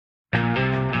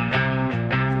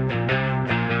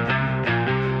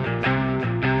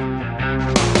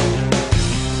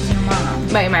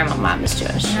My mom is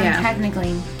Jewish. Yeah.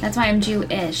 Technically. That's why I'm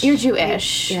Jewish. You're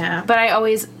Jewish. Yeah. But I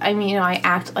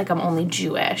act like I'm only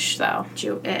Jewish, though.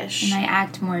 Jewish. And I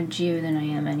act more Jew than I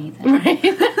am anything.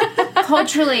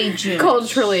 Culturally Jewish.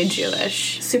 Culturally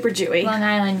Jewish. Super Jewy. Long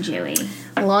Island Jewy.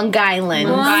 Long Island.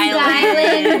 Long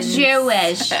Island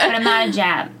Jewish. But I'm not a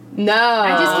Jap. No.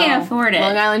 I just can't afford it.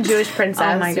 Long Island Jewish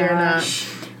princess. Oh my You're gosh.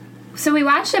 So we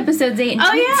watched episodes 8 and 9.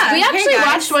 Oh, yeah. We actually Hey, guys.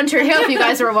 watched One Tree Hill, if you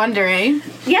guys were wondering.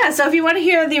 Yeah, so if you want to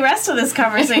hear the rest of this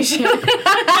conversation, Keep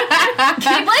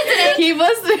listening. Keep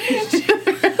listening to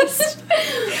the rest.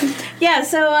 yeah,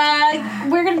 so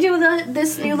we're going to do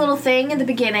this new little thing in the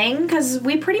beginning, because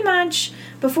we pretty much,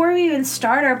 before we even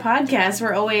start our podcast,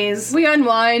 we're always... We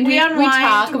unwind. We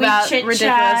talk about ridiculous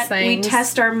chit-chat, things. we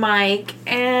test our mic,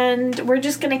 and we're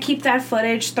just going to keep that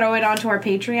footage, throw it onto our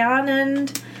Patreon,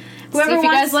 and... Whoever See if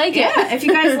you guys like it. Yeah, if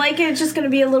you guys like it, it's just going to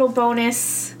be a little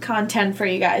bonus content for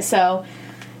you guys. So,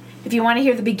 if you want to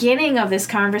hear the beginning of this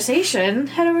conversation,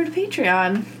 head over to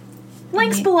Patreon.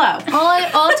 Links below.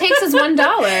 All it takes is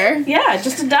 $1. Yeah,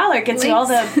 just $1 gets you all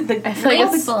the I feel like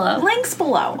Links it's below. links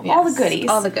below, all the goodies.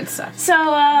 all the good stuff.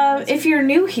 So, if you're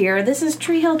new here, this is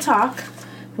Tree Hill Talk.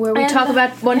 Where we And, talk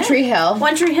about One Tree Hill.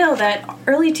 One Tree Hill, that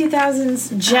early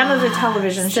 2000s gem of a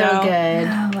television So show. good.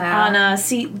 Oh, wow. On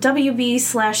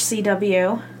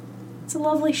WB/CW. It's a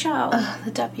lovely show.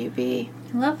 The WB.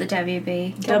 I love the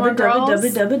WB.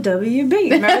 WWWWB.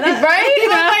 Remember that? Right? Oh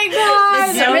my god.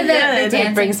 It's so Remember the good.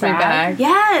 dancing It brings me frog? back.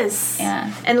 Yes.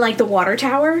 Yeah. And like the water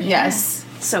tower. Yes.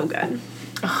 So good.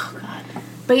 Oh god.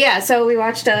 But yeah, so we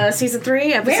watched season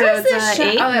 3, episodes Where was this shot?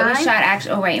 8, Oh, it was 9. shot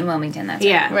actually. Oh, wait, in Wilmington. That's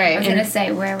Yeah. right. Right. I was going to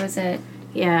say, where was it? It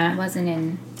Yeah. wasn't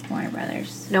in Warner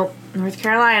Brothers. Nope. North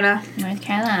Carolina. North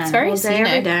Carolina. It's very All day, every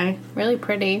scenic. day. Really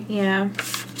pretty. Yeah.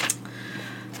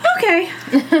 Okay.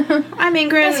 I'm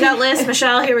Ingrid. We got Liz,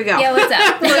 Michelle. Here we go. Yeah, what's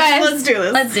up? Let's do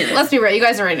this. Let's do this. Let's be real. You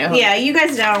guys already know. Yeah, you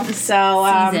guys know.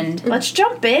 So, Seasoned. let's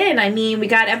jump in. I mean, we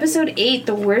got episode 8,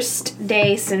 the worst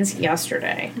day since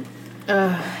yesterday.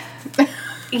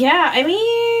 Yeah, I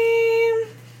mean,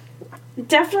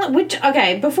 definitely.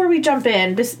 Okay, before we jump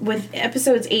in, with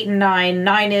episodes 8 and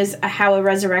 9 is how a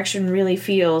resurrection really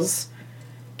feels.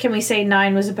 Can we say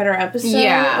 9 was a better episode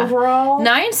overall?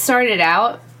 9 started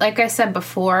out, like I said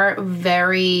before,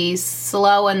 very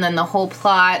slow, and then the whole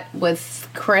plot with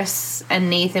Chris and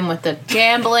Nathan with the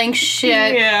gambling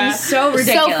shit. Yeah. So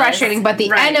ridiculous. So frustrating, but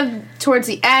towards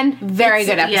the end, very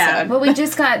good episode. yeah. But we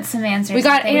just got some answers. We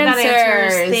got to things.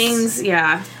 answers. Things,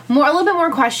 yeah. A little bit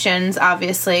more questions,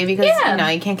 obviously, because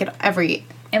you can't get every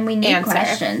And we need answer.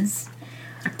 questions.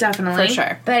 Definitely. for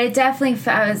sure. But it definitely,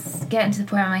 I was getting to the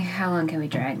point, I'm like, how long can we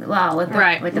drag? Well, with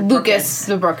the, with the Lucas,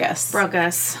 the Brookus.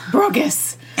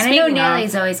 Brookus. And And I know Speaking of-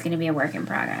 Nelly's always going to be a work in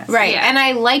progress. Right, Yeah. and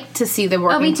I like to see the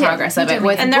working me too. progress Me of too, it. me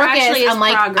With too. And there actually Brookus, is I'm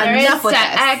like, progress. enough with this.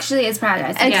 Actually, it's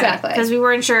progress. Exactly. Because we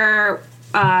weren't sure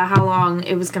how long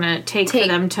it was going to take for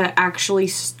them to actually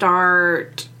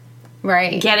start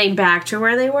Right. getting back to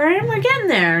where they were, and we're getting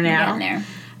there now. Getting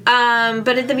there.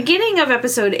 But at the beginning of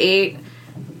episode 8,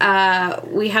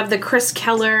 we have the Chris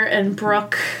Keller and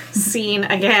Brooke scene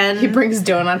again. He brings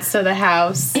donuts to the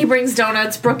house. He brings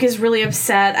donuts. Brooke is really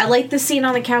upset. I like the scene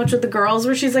on the couch with the girls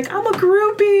where she's like, I'm a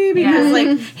groupie. Because,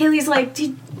 like, Haley's like,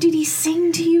 did he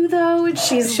sing to you, though? And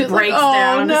she She's breaks like, oh,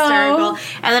 down, no. hysterical.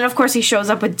 And then, of course, he shows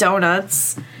up with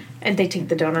donuts. And they take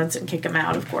the donuts and kick him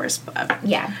out, of course. But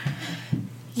Yeah.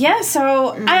 yeah,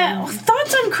 so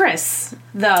thoughts on Chris,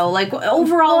 though? Like,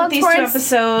 overall, with these 2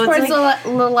 episodes. Towards like, the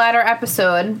latter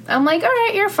episode, I'm like, all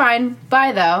right, you're fine.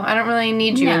 Bye, though. I don't really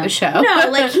need you in No. the show. no,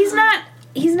 like, he's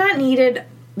not needed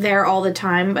there all the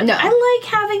time. But No. I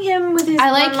like having him with his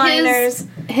I like one-liners.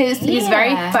 he's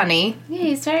very Yeah. funny. Yeah,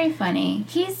 he's very funny.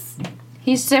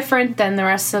 He's different than the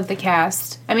rest of the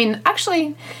cast. I mean,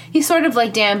 actually, he's sort of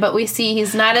like Dan, but we see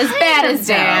he's not as bad as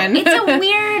Dan. It's a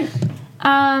weird...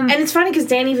 And it's funny because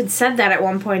Dan even said that at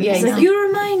one point. Yeah, He's he's like, you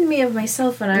remind me of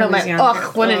myself when I was younger.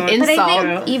 Ugh, what an But insult.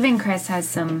 I think even Chris has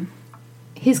some...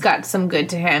 He's got some good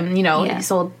to him. You know, Yeah. he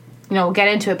sold, we'll get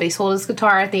into it, but he sold his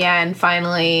guitar at the end,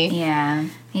 finally. Yeah.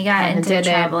 He got And into did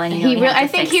trouble it. and I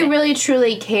think he really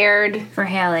truly cared For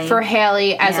Haley. for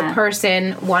Haley as Yeah. a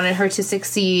person, wanted her to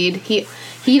succeed. He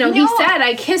said,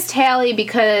 I kissed Haley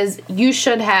because you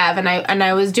should have, and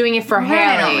I was doing it for I don't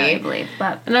Haley. really believe,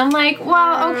 but... And I'm like,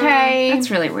 well, okay. That's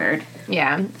really weird.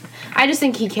 Yeah. I just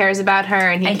think he cares about her,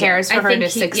 and he cares for her to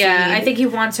succeed. Yeah, I think he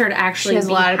wants her to actually She has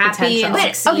be a lot of happy potential. and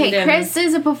But, succeed. Okay, and- Chris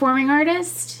is a performing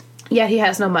artist. Yeah, he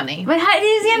has no money. But how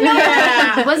does he have no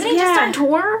Yeah. Wasn't he just Yeah. on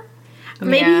tour?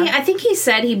 Maybe, I think he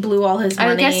said he blew all his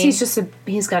money. I guess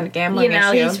he's got a gambling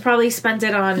issue. He's probably spent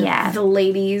it on the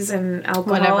ladies and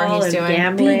alcohol. Whatever he's doing.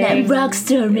 Gambling. Being that rock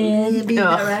star, man. Being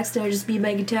that rock star, just be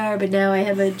my guitar, but now I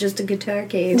have just a guitar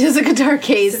case. Just a guitar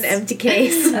case. It's an empty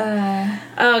case.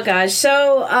 Oh, gosh.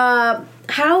 So,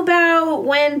 how about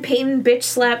when Peyton bitch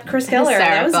slapped Chris Keller?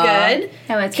 Hysterical. That was good.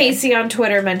 That was Casey on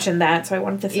Twitter mentioned that, so I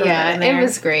wanted to throw that in there. It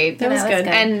was great. That was good.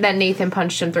 And then Nathan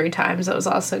punched him 3 times. That was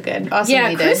also good. Awesome.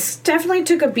 Yeah, Chris definitely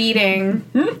took a beating.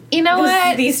 You know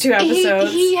what? These 2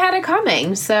 episodes. He had it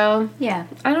coming, so Yeah.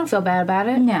 I don't feel bad about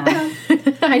it. No.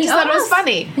 I just thought it was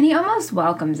funny. And he almost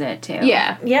welcomes it, too.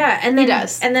 Yeah. Yeah, and then He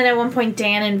does. And then at one point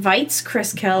Dan invites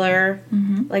Chris Keller,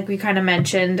 like we kind of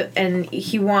mentioned, and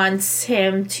he wants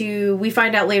him to. We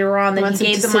find out later on that he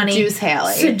gave the money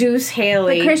seduce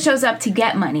Haley. But Chris shows up to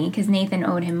get money because Nathan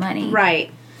owed him money. Right,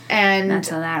 and that's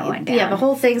how that went down. Yeah, the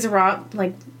whole thing's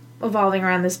evolving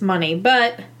around this money,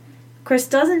 but Chris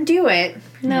doesn't do it.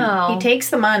 No, he takes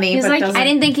the money. He's but like, doesn't. I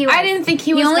didn't think he was. I didn't think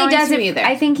he was only going does to it either.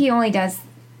 I think he only does.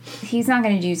 He's not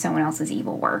going to do someone else's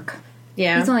evil work.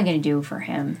 Yeah, he's only going to do for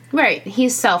him. Right.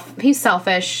 He's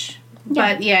selfish.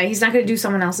 But yeah, he's not going to do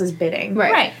someone else's bidding.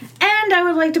 Right. And I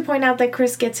would like to point out that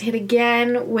Chris gets hit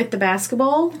again with the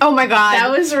basketball. Oh my god. That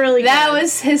was really That good.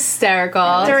 was hysterical.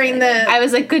 I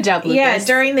was like, good job, Lucas. Yeah,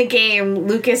 during the game,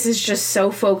 Lucas is just so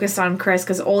focused on Chris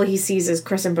because all he sees is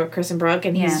Chris and Brooke,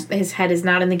 and his head is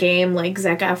not in the game like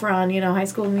Zac Efron, High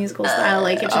School Musical style,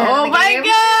 like it's oh my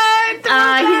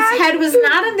god! His head was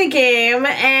not in the game,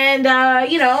 and I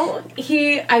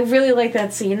really like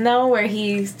that scene though where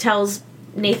he tells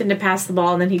Nathan to pass the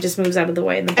ball and then he just moves out of the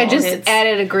way and the ball hits.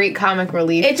 Added a great comic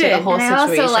relief to the whole situation. I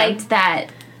also liked that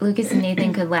Lucas and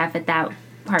Nathan could laugh at that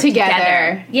part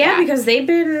together. Yeah, because they've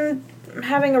been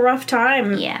having a rough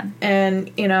time. Yeah. And,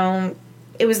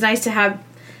 it was nice to have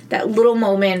that little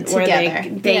moment where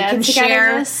they can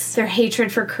share their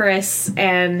hatred for Chris,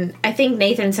 and I think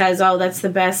Nathan says, "Oh, that's the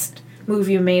best move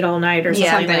you made all night," or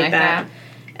something like that.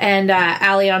 And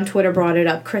Allie on Twitter brought it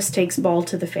up. Chris takes ball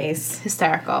to the face.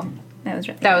 Hysterical.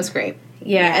 That was great.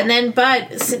 Yeah, and then,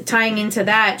 but tying into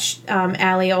that,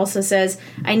 Allie also says,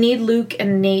 "I need Luke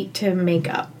and Nate to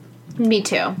make up." Me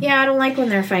too. Yeah, I don't like when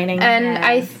they're fighting.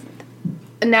 And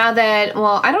now that,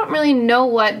 I don't really know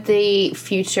what the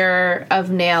future of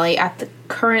Nally at the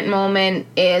current moment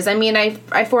is. I mean,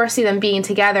 I foresee them being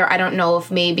together. I don't know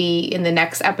if maybe in the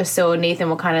next episode Nathan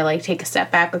will kind of take a step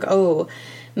back,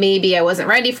 maybe I wasn't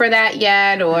ready for that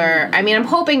yet, or I mean, I'm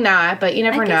hoping not, but you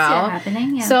never know.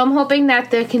 Happening, yeah. So I'm hoping that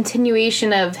the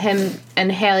continuation of him and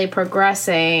Haley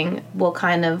progressing will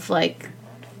kind of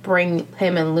bring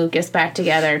him and Lucas back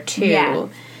together too. Yeah.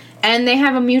 And they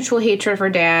have a mutual hatred for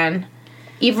Dan,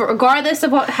 even regardless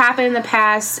of what happened in the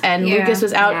past. And Lucas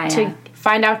was out to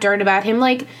find out dirt about him.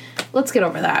 Let's get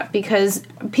over that, because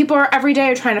people every day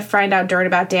are trying to find out dirt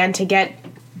about Dan to get.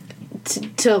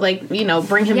 To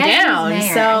bring him down.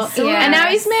 And now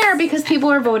he's mayor because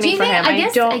people are voting for him.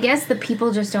 I guess the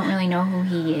people just don't really know who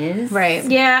he is. Right.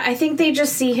 Yeah, I think they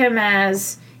just see him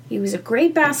as he was a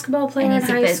great basketball player in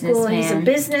high school. He's a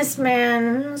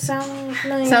businessman.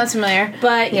 Sounds familiar.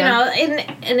 But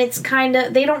and it's kind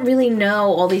of, they don't really know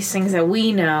all these things that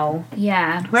we know.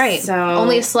 Yeah. Right. So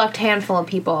only a select handful of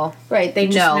people. Right. They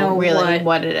just know really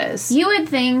what it is. You would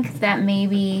think that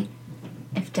maybe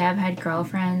if Deb had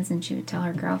girlfriends and she would tell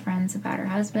her girlfriends about her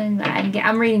husband, but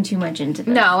I'm reading too much into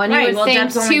this. No, and you would think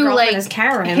Deb's too,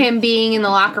 him being in the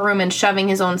locker room and shoving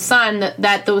his own son,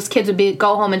 that those kids would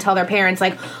go home and tell their parents,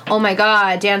 oh my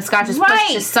god, Dan Scott just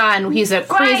pushed his son, he's a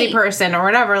crazy person, or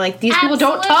whatever. These people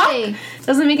don't talk.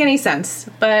 Doesn't make any sense,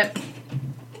 but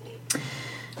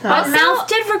Mouth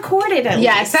did record it at least.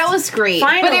 Yes, that was great.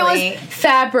 Finally. But it was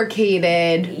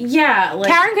fabricated. Yeah.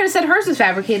 Karen could have said hers was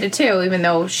fabricated too, even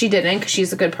though she didn't, because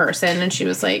she's a good person, and she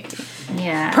was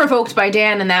provoked by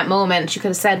Dan in that moment. She could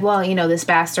have said, this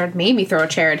bastard made me throw a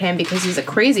chair at him because he's a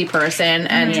crazy person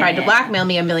and tried to blackmail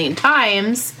me 1,000,000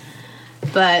 times.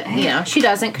 But, she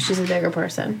doesn't, because she's a bigger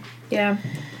person. Yeah.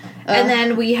 And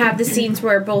then we have the scenes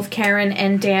where both Karen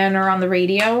and Dan are on the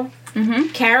radio. Mm-hmm.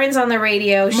 Karen's on the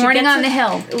radio. Morning on the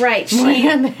Hill. Right. Morning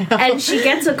on the Hill. And she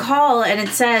gets a call, and it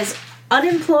says,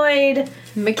 unemployed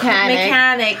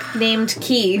mechanic named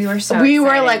Keith. We were so We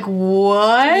excited. were like,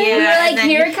 what? Yeah, we were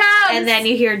here it comes. And then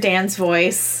you hear Dan's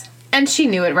voice. And she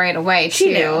knew it right away, too.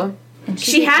 She knew. And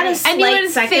she had a slight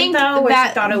second, though, where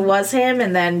she thought it was him,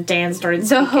 and then Dan started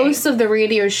speaking. The host of the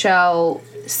radio show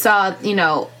saw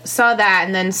that,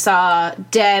 and then saw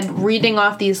Deb reading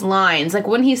off these lines.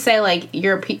 Wouldn't he say,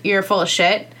 you're full of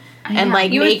shit?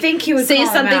 And, you would think he would say call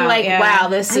something him out, wow,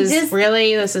 this is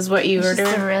what you were doing?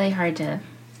 It's really hard to...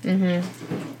 Mm-hmm.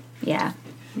 Yeah.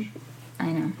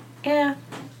 I know. Yeah.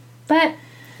 But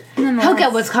He'll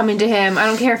get what's coming to him. I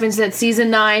don't care if it's at season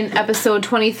 9, episode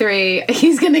 23.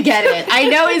 He's gonna get it. I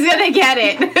know he's gonna get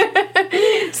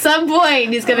it. Some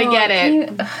point he's gonna get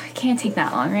it. It can't take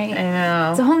that long, right? I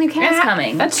know. It's a whole new cast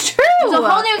coming. That's true. There's a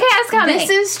whole new cast coming. This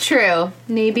is true.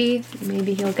 Maybe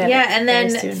he'll get it. Yeah, and very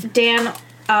then soon. Dan,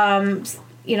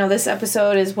 this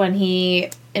episode is when he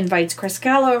invites Chris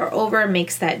Keller over,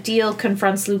 makes that deal,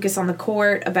 confronts Lucas on the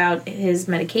court about his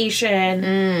medication,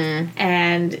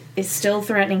 and is still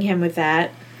threatening him with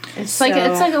that. It's like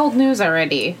old news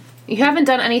already. You haven't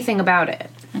done anything about it.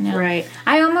 I know. Right.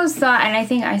 I almost thought, and I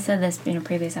think I said this in a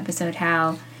previous episode,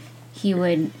 how he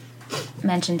would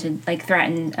mention to, like,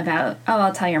 threaten about,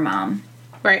 I'll tell your mom.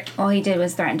 Right. All he did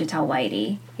was threaten to tell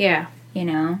Whitey, Yeah. you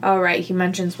know? Oh, right. He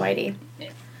mentions Whitey.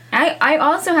 I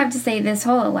also have to say this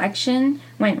whole election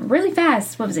went really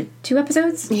fast. What was it, 2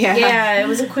 episodes? Yeah. Yeah, it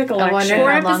was a quick election. I wonder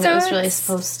 4 how long it was episodes? really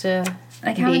supposed to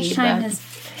Like, how be, much time but- has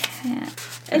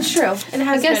passed? It's true. It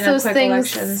has I guess been a those quick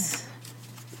things. election.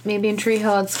 Maybe in Tree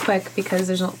Hill it's quick because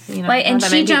there's no, Right, and not that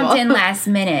she many jumped people. in last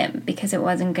minute because it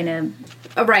wasn't gonna...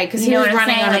 Oh, right, because he You know was what I'm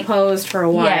running saying? Like- unopposed for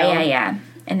a while. Yeah.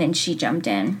 And then she jumped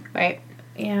in. Right.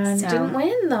 Yeah, So- didn't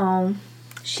win, though.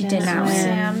 She did not win. win.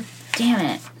 Sam. Damn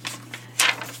it.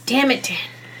 Damn it, Dan.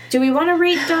 Do we want to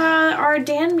rate our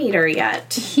Dan meter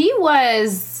yet? He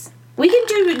was. We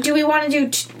can do we want to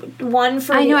do one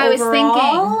for I know, I was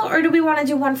overall, or do we want to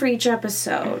do one for each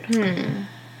episode?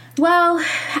 Well,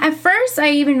 at first I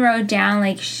even wrote down,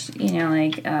 like, is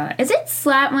it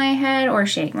slap my head or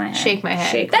shake my head? Shake my head.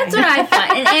 Shake. That's what I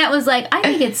thought. And Aunt was like, I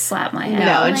think it's slap my head.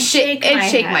 No, I'm it's like, shake. shake my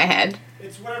It's shake head. my head.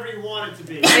 It's whatever you want it to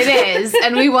be. It is,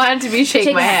 and we want it to be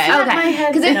shake my head. Slap Okay. my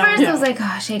head. Because at No. first I was like,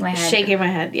 oh, shake my head. Shaking my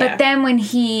head, yeah. But then when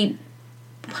he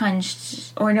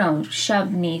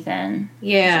shoved Nathan.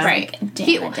 yeah. Right.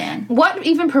 Damn it, Dan. What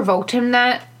even provoked him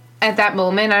that at that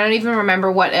moment? I don't even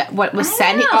remember what was I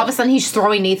said. don't know. All of a sudden, he's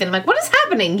throwing Nathan. I'm like, what is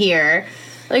happening here?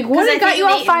 Like, what I got think you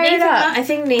all fired Nathan, up? I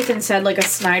think Nathan said like a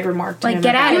snide remark to Like, him.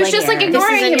 get about, out He of was just like here. this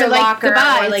ignoring is in him, your like locker,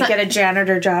 goodbye. or like It's get a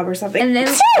janitor job or something. And then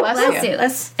Bless bless you. you.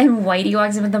 Let's- And Whitey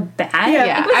walks in with a bat.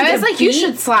 yeah, With I a was like, you beat.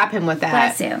 should slap him with that.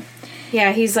 Bless you.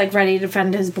 Yeah, he's like ready to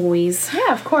defend his boys.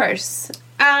 Yeah, of course.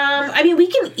 I mean, we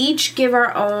can each give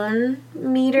our own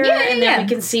meter, Yeah, and then yeah. we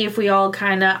can see if we all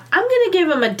kind of. I'm gonna give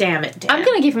him a damn it, Dan. I'm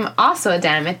gonna give him also a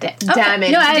damn it, damn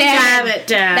it, No, I- damn it,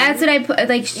 Dan. That's what I put,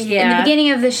 like, in Yeah. the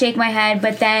beginning of the shake my head,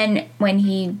 but then when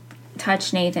he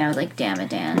touched Nathan, I was like, damn it,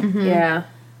 Dan. yeah.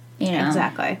 You know?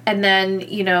 Exactly. And then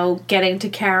getting to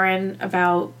Karen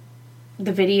about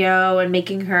the video and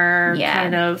making her Yeah.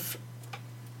 kind of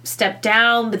step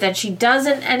down, but then she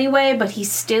doesn't anyway. But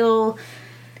he's still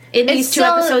in It's these two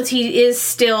still- episodes. He is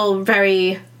still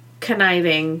very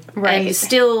conniving, Right. And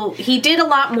still, he did a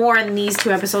lot more in these 2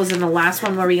 episodes than the last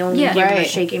one, where we only Yeah. gave him a Right.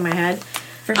 shaking my head.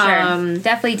 For sure. Um,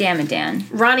 Definitely damn it, Dan.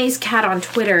 Ronnie's cat on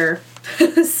Twitter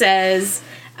says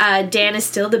Dan is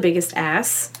still the biggest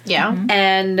ass. Yeah.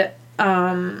 And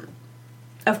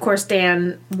of course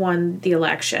Dan won the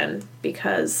election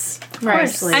because Right.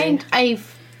 obviously I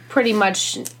pretty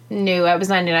much knew. I was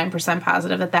 99%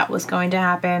 positive that was going to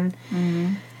happen.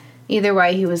 Either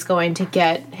way, he was going to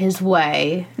get his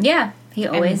way. Yeah, he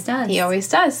always And does. He always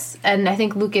does. And I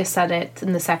think Lucas said it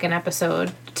in the second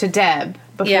episode to Deb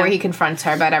before Yeah. he confronts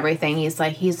her about everything. He's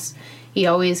like, he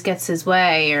always gets his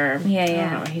way, or Yeah, I don't yeah.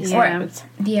 know what he Yeah. said. It's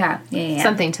Yeah.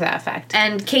 something to that effect.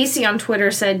 and Casey on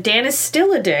Twitter said Dan is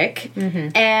still a dick,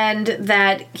 and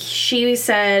that she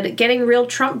said getting real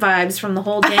Trump vibes from the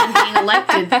whole Dan being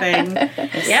elected thing.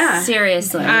 Yeah.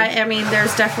 Seriously. I mean,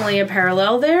 there's definitely a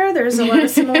parallel there. There's a lot of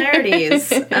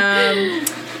similarities.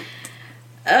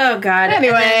 Oh God.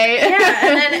 Anyway.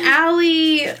 And then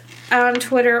Allie on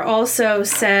Twitter also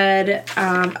said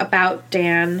about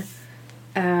Dan,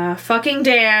 fucking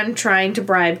Dan trying to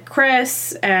bribe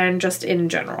Chris, and just in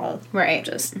general, Right.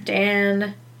 just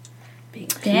Dan. Being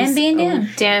a Dan piece being of- Dan.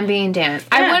 Dan being Dan.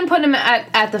 Yeah. I wouldn't put him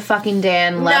at the fucking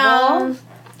Dan level, No.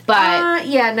 but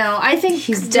Yeah, no, I think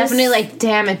he's this- definitely like,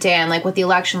 damn it, Dan. Like with the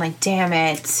election, like, damn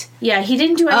it. Yeah, he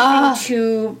didn't do anything Ugh.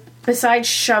 to besides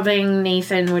shoving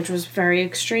Nathan, which was very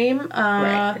extreme.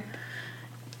 Right.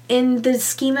 In the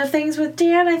scheme of things with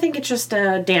Dan, I think it's just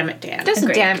a damn it, Dan. Just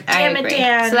Agreed. damn, I Damn it, agree.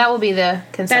 Dan. So that will be the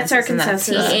consensus. That's our and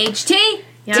consensus. THT.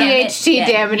 Yeah. THT, Yeah.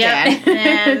 damn it, Yep. Dan.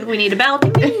 And we need a bell.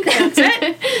 Ding, ding. That's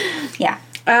it. Yeah.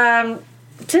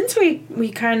 Since we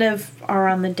kind of are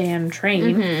on the Dan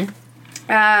train, Mm-hmm.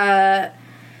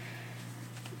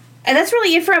 and that's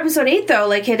really it for episode 8, though.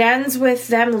 Like, it ends with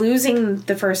them losing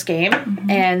the first game,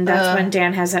 and that's when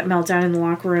Dan has that meltdown in the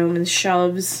locker room and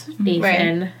shoves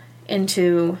Nathan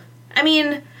into... I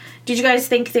mean, Did you guys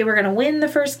think they were going to win the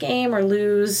first game or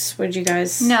lose? What did you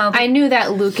guys... No, I knew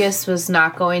that Lucas was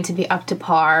not going to be up to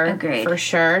par. Agreed. For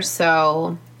sure,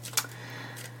 so...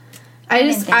 I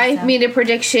didn't think I so. made a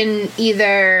prediction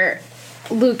either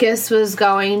Lucas was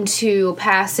going to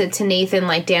pass it to Nathan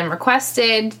like Dan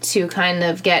requested to kind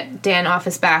of get Dan off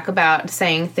his back about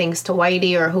saying things to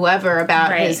Whitey or whoever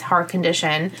about Right. his heart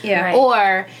condition. Yeah. Right.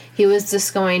 Or he was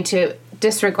just going to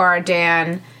disregard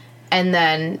Dan and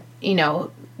then,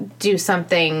 do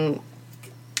something.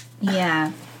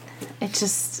 yeah.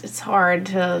 It's hard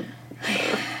to...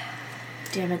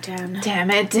 Damn it, Dan. Damn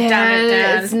it, Dan. Damn it,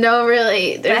 Dan. It's no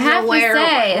really... But There's I have no to way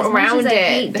say, as much around as I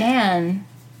hate it. Dan,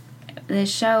 the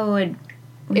show would...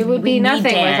 It would be we need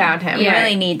nothing Dan. without him. We Yeah.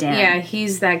 really need Dan. Yeah,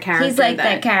 he's that character. He's like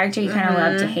that character you kind of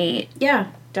love to hate. Yeah,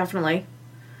 definitely.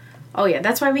 Oh, yeah,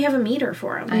 that's why we have a meter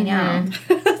for him. I know.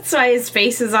 That's why his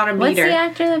face is on a What's meter. the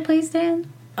actor that plays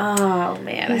Dan? Oh,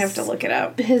 man, I have to look it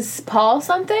up. His Paul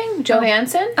something?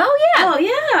 Johansson? Oh, yeah. Oh,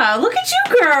 yeah, look at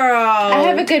you, girl. I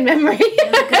have a good memory.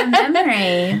 Good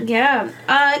memory. Yeah.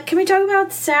 Can we talk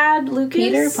about Sad Lucas?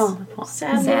 Peter Paul.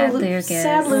 Sad Lucas.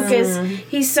 Sad Lucas.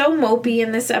 He's so mopey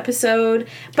in this episode.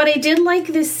 But I did like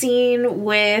this scene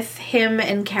with him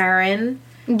and Karen.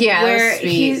 Yeah, where that was sweet.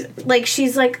 he's like,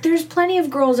 she's like, there's plenty of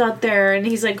girls out there. And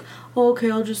he's like, oh,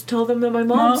 okay, I'll just tell them that my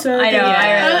mom said I know, that.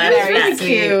 I really That like was that.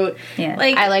 really Very cute. Yeah.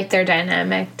 Like, I like their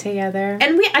dynamic together.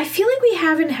 and I feel like we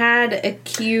haven't had a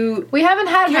cute... We haven't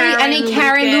had really any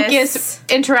Karen Lucas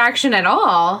interaction at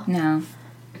all. No.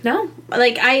 No,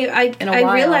 like I In a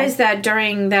while. realized that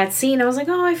during that scene. I was like,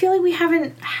 oh, I feel like we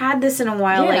haven't had this in a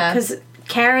while. Like, Yeah. because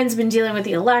Karen's been dealing with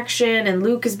the election, and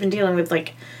Luke has been dealing with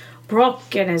like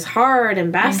Brooke and his heart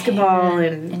and basketball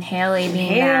and Haley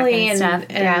being back and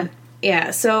stuff. yeah.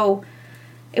 So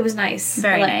it was nice.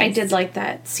 Very I nice. did like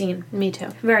that scene Me too.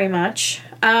 very much.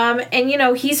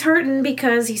 And he's hurting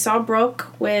because he saw Brooke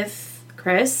with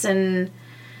Chris, and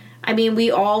I mean,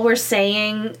 we all were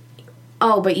saying,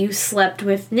 oh, but you slept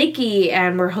with Nikki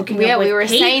and we're hooking up with we were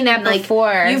Peyton. saying that Like,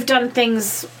 before. you've done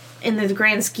things in the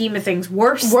grand scheme of things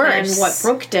worse. than what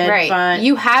Brooke did. Right. But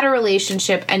You had a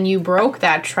relationship and you broke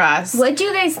that trust. What do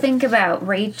you guys think about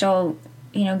Rachel,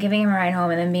 giving him a ride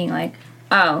home and then being like,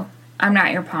 oh, I'm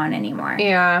not your pawn anymore?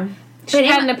 Yeah. She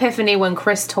had an epiphany when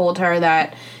Chris told her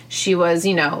that she was,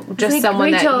 just Like,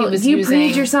 someone Rachel, that he was you using.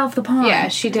 played yourself the pawn. Yeah,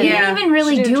 she did. He didn't even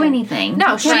really She did do try. anything.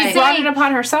 No, she Kept brought saying- it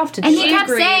upon herself to do And it. he kept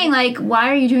agreed. saying, like, why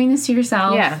are you doing this to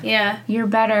yourself? Yeah. yeah. You're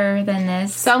better than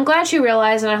this. So I'm glad she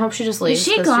realized, and I hope she just leaves.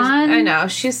 she 'cause gone? I know.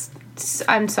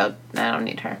 I don't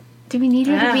need her. Do we need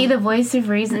her Yeah. to be the voice of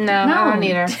reason? No, I don't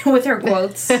need her. With her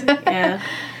quotes. Yeah.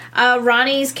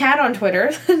 Ronnie's cat on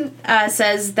Twitter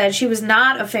says that she was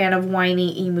not a fan of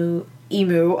whiny emu.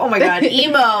 Oh my god,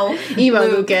 emo. Emo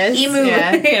Lucas. Emu.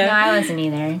 Yeah. No, I wasn't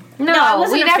either. No, I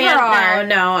wasn't we a never fan. are.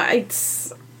 No,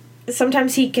 it's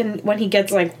sometimes he can when he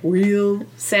gets like real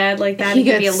sad like that. He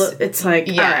can be a gets- little. It's like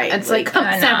Yeah, all right, it's like,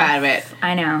 snap enough. out of it.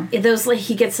 I know. those like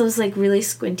he gets those like really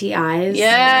squinty eyes.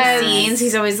 Yes. in the scenes.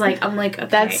 He's always like I'm like okay.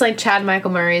 That's like Chad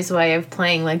Michael Murray's way of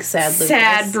playing like sad Lucas.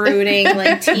 sad, brooding,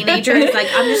 like teenager. He's like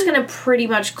I'm just gonna pretty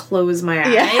much close my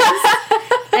eyes. Yeah.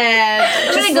 And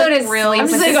I'm just gonna go look to really sleep I'm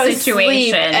just with gonna the go to sleep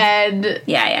situation. and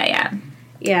Yeah.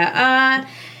 Yeah.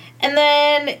 And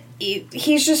then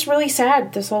he's just really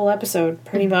sad this whole episode,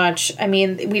 pretty much. I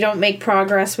mean, we don't make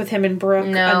progress with him and Brooke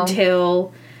No.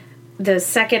 until the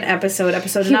second episode,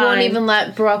 episode he 9. won't even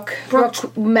let Brooke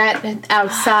met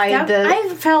outside I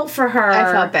felt for her.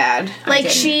 I felt bad. Like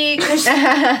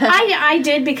I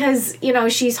did because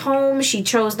she's home. She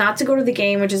chose not to go to the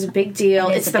game, which is a big deal.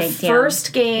 It It's is a the big deal.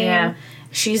 first game. Yeah.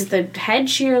 She's the head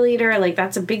cheerleader. Like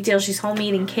that's a big deal. She's home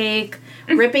eating cake,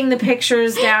 ripping the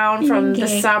pictures down from the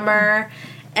cake. summer,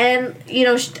 and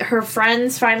her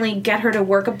friends finally get her to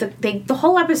work up the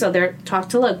whole episode. They're talk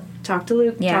to Luke.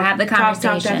 Yeah, have the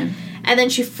conversation. And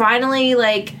then she finally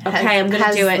okay, I'm gonna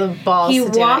has do it. the balls He to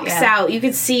do it, walks yeah. out. You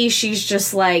could see she's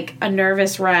just like a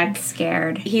nervous wreck.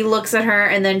 Scared. He looks at her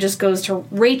and then just goes to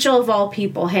Rachel of all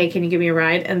people. Hey, can you give me a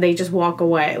ride? And they just walk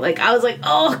away. Like I was like,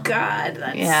 oh god,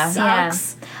 that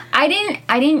sucks.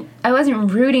 I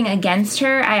wasn't rooting against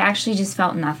her. I actually just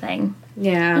felt nothing.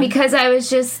 Yeah. Because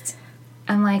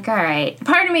I'm like, all right.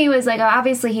 Part of me was like, oh,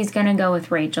 obviously he's going to go with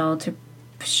Rachel to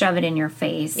shove it in your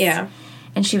face. Yeah.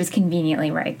 And she was conveniently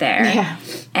right there. Yeah.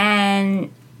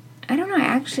 And I don't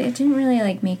know, it didn't really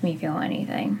make me feel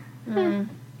anything.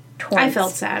 towards I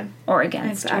felt sad. or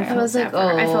against her. I was like,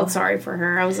 I oh. felt sorry for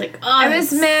her. I was like, oh, I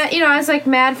was mad, I was like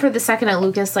mad for the second at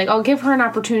Lucas, like, I'll give her an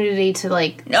opportunity to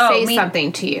like say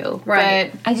something to you.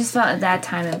 Right. But I just felt that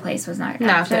time and place was not after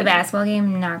Not the good. basketball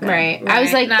game, not good. right. I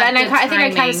was like, Not then I good think I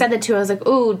kind timing. of said that too. I was like,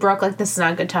 ooh, Brooke, like, this is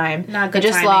not a good time. not good They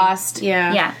just timing. lost.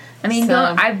 Yeah. Yeah. I mean,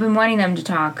 So- I've been wanting them to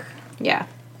talk. Yeah.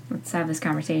 Let's have this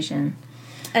conversation.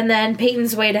 And then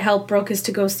Peyton's way to help Brooke is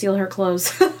to go steal her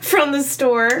clothes from the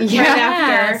store Yeah. right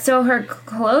after. So her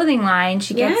clothing line,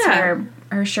 she gets Yeah.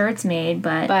 her shirts made,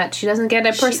 But she doesn't get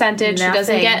a percentage. She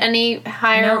doesn't nothing. get any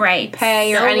higher No rights.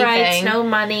 pay or No anything. rights, no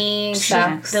money.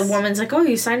 Sucks. The woman's like, "Oh,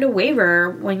 you signed a waiver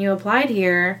when you applied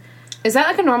here." Is that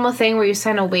like a normal thing where you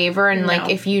sign a waiver and No. like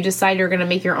if you decide you're going to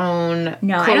make your own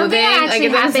no, clothing? I don't think that actually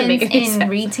it doesn't make happens any in sense.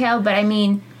 retail. But I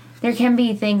mean, there can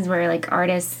be things where like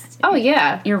artists. Oh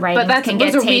yeah, Your writings but that's can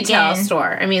was get a retail taken,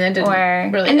 store. I mean, that didn't Or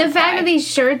really. and the apply. fact that these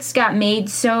shirts got made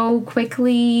so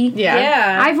quickly.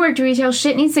 yeah. I've worked retail.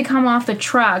 Shit needs to come off the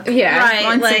truck. Yeah. Right.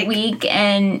 Once like- a week,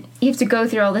 and you have to go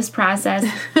through all this process.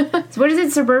 So what is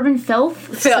it? Suburban filth.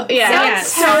 Phil, yeah,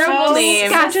 Yes. terrible So-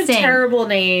 name. Such a Disgusting. terrible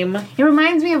name. It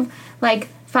reminds me of like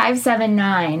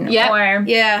 579. Yep. Or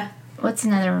Yeah. what's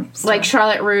another? Store? Like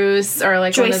Charlotte Russe or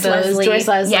like one Joyce of those Leslie. Joyce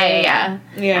Leslie. Yeah.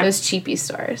 Those cheapy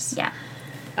stores. Yeah.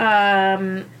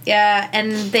 Yeah,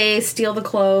 and they steal the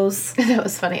clothes. That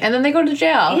was funny. And then they go to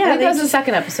jail. I think they that was the just-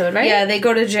 second episode, right? Yeah, they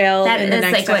go to jail That in the is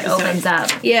next like what episode. opens up.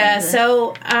 Yeah,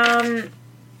 so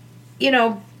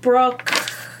Brooke,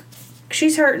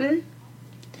 she's hurting.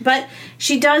 But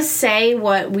she does say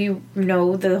what we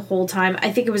know the whole time.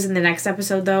 I think it was in the next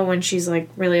episode, though, when she's, like,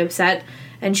 really upset.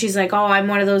 And she's like, oh, I'm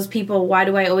one of those people. Why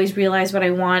do I always realize what I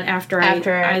want after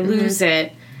I lose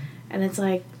it? And it's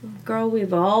like, girl,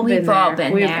 we've all been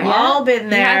there. We've there. all been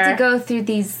there. You have to go through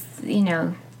these,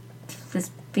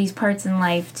 these parts in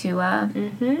life to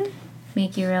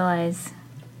make you realize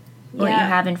what you Yeah.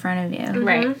 have in front of you.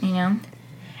 Right. You know?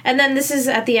 And then this is,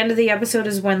 at the end of the episode,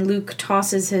 is when Luke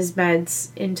tosses his meds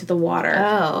into the water.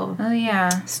 Oh, Oh,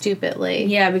 yeah. stupidly.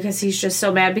 Yeah, because he's just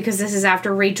so mad because this is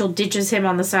after Rachel ditches him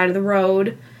on the side of the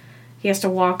road. He has to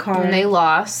walk home. And they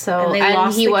lost. So And they and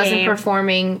lost he the wasn't game.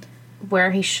 performing where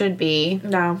he should be.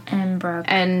 No. And Brooke.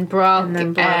 And Brooke And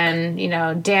and, then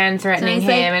Brooke. Dan threatening he's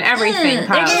him like, and everything. They're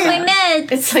piled getting up. my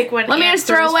meds. It's like when Let me just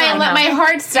throw away and let my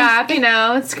heart stop.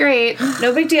 It's great.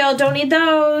 No big deal. Don't need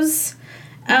those.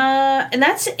 And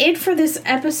that's it for this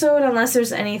episode, unless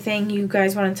there's anything you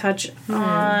guys want to touch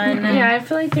on. Yeah, I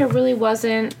feel like there really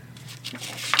wasn't. I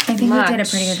think we did a much.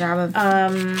 pretty good job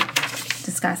of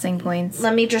discussing points.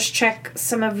 Let me just check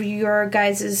some of your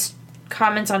guys'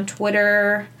 comments on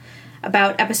Twitter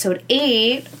about episode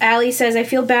 8. Allie says, I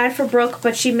feel bad for Brooke,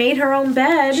 but she made her own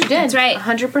bed. She did. That's right.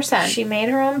 100%. She made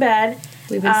her own bed.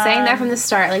 We've been saying that from the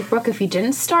start. Like, Brooke, if you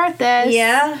didn't start this,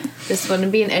 Yeah. this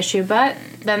wouldn't be an issue, but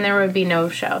then there would be no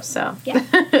show, so. Yeah.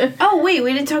 Oh, wait,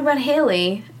 we didn't talk about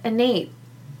Haley and Nate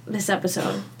this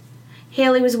episode.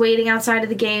 Haley was waiting outside of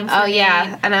the game for Oh,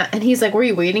 yeah. And he's like, were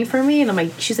you waiting for me? And I'm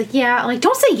like, she's like, yeah. I'm like,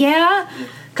 don't say yeah.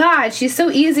 God, she's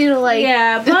so easy to, like.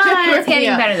 Yeah, but It's getting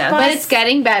better, though. But it's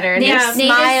getting better. And Yeah, there's Nate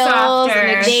is smiles softer.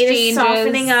 and Nate is exchanges.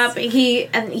 softening up.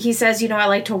 He says, I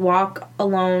like to walk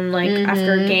alone, like,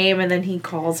 after a game, and then he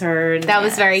calls her. And That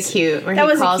was very cute. Where That he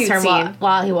was a calls cute her scene.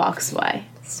 while he walks away.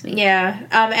 Sweet. Yeah.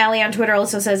 Allie on Twitter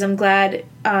also says, I'm glad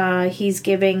he's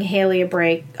giving Haley a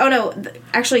break. Oh, no.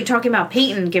 Actually, talking about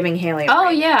Peyton giving Haley a break. Oh,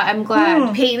 yeah. I'm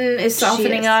glad. Peyton is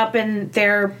softening is. up, and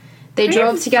they're They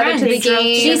drove together to the They drove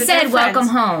game. She They're said, welcome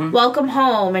friends. home. welcome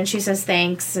home, and she says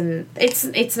thanks, and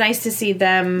it's nice to see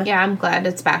them. Yeah, I'm glad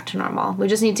it's back to normal. We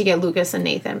just need to get Lucas and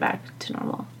Nathan back to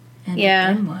normal. And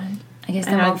Yeah. then what? I guess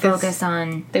I then know, we'll 'cause focus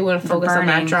on They wouldn't the focus on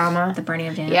that burning- drama. The burning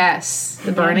of Dan. Yes,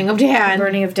 the burning of Dan.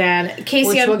 Burning of Dan. Casey,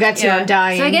 which we'll get to on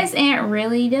dying. So I guess Aunt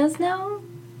really does know?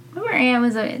 Remember Aunt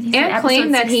was a... he said Aunt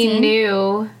claimed that episode he 16?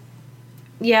 knew.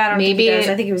 Yeah, I don't Maybe think he does.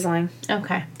 it- I think he was lying.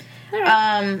 Okay.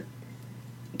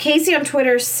 Casey on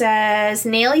Twitter says,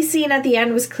 Naley scene at the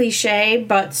end was cliche,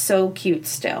 but so cute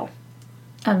still.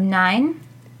 Of 9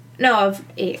 No, of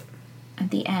 8.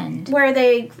 at the end. Where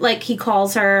they, like, he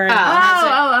calls her. And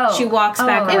Oh. She walks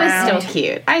back Oh, It was around. still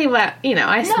cute. I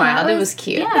smiled. It was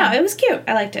cute. yeah. No, it was cute.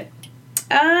 I liked it.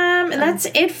 And that's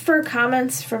it for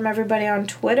comments from everybody on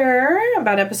Twitter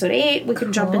about episode 8. We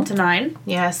can jump Cool. into 9.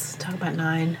 Yes. Talk about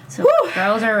 9. So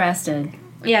girls are arrested.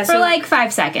 Yeah, For like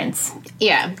 5 seconds.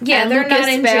 Yeah. Yeah, and they're Lucas not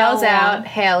in bails jail out long.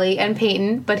 Haley and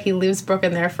Peyton, but he leaves Brooke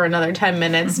in there for another 10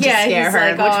 minutes to yeah, scare he's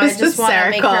her, like, oh, I which was just want to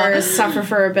make hysterical. her suffer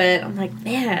for a bit. I'm like,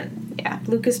 man, Yeah.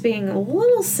 Lucas being a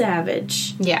little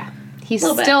savage. Yeah. He's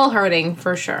Little bit. still hurting,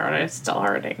 for sure. It's still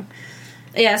hurting.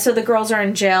 Yeah, so the girls are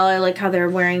in jail. I like how they're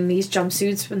wearing these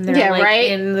jumpsuits when they're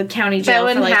right? in the county jail That for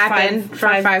wouldn't like happen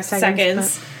five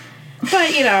seconds.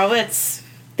 But you know,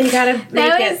 they gotta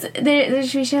make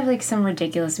it. We should have like some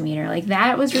ridiculous meter. Like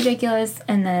that was ridiculous,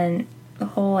 and then the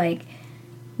whole like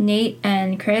Nate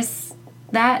and Chris.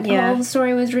 That whole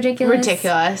story was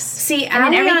ridiculous. See,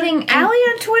 and Allie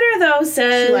on Twitter though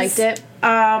says she liked it.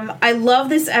 I love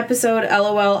this episode.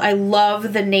 LOL. I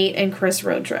love the Nate and Chris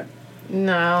road trip.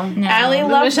 No. Allie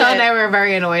loved Michelle it. and I were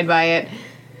very annoyed by it.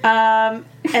 And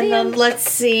then let's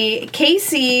see.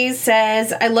 Casey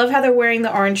says, I love how they're wearing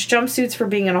the orange jumpsuits for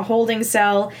being in a holding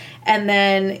cell. And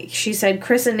then she said,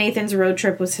 Chris and Nathan's road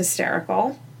trip was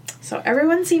hysterical. So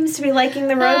everyone seems to be liking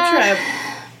the road trip.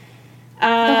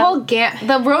 The whole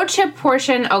the road trip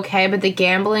portion, okay, but the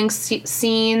gambling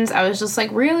scenes, I was just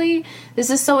like, really? This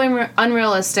is so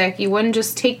unrealistic. You wouldn't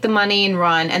just take the money and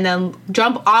run and then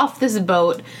jump off this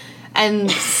boat and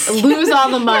lose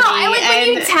all the money. No, and like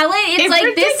when you tell it, it's like,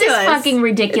 ridiculous. This is fucking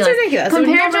ridiculous. It's ridiculous.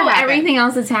 Compared to everything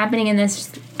else that's happening in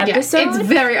this episode. Yeah, it's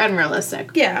very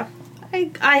unrealistic. Yeah.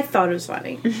 I thought it was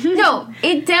funny. No,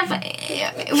 it definitely...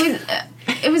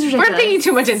 It was ridiculous. We're thinking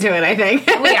too much into it, I think.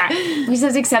 We are. We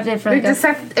just accepted for like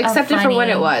accepted for what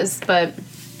it was, but...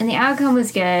 And the outcome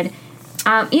was good.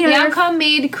 The outcome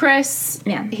made Chris...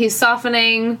 Yeah. He's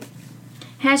softening.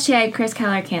 Hashtag Chris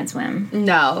Keller can't swim.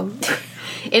 No.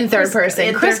 In third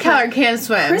person. Chris Keller can't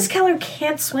swim. Chris Keller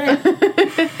can't swim.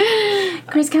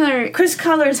 Chris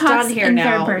Keller's talks done here in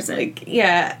now. third person. Like,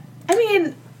 yeah. I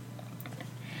mean...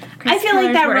 Chris I feel Keller's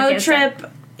like that work road is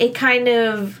trip, it kind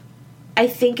of... I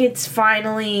think it's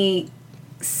finally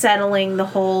settling the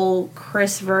whole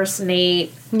Chris versus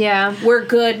Nate. Yeah. We're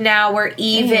good now. We're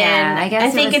even. Yeah, I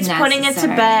guess think it's putting it to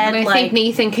necessary. bed. I think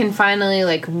Nathan can finally,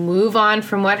 move on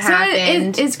from what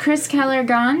happened. Is Chris Keller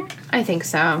gone? I think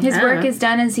so. His work is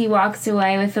done as he walks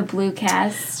away with the blue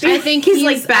cast. I think he's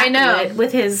I back know. to it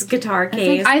with his guitar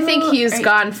case. I think he's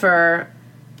gone for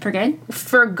good.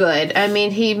 For good. I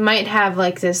mean, he might have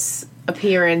this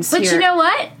appearance but here. You know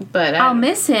what? But I'll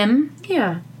miss him.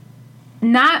 Yeah.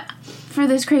 Not for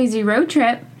this crazy road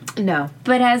trip. No.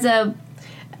 But as a...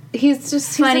 He's a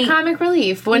comic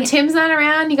relief. When Tim's not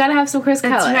around, you gotta have some Chris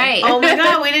Keller. That's right. Oh my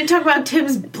god, we didn't talk about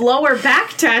Tim's lower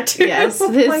back tattoo. Yes,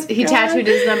 he tattooed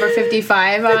his number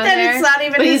 55 but on then there. It's not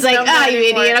even but his he's like, number you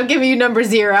anymore. idiot, I'll give you number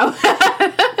 0.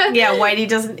 Yeah,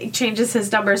 Whitey changes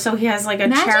his number, so he has a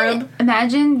cherub.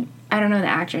 Imagine, I don't know the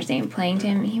actor's name, playing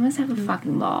Tim. He must have a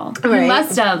fucking ball. Right. He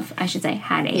must have, I should say,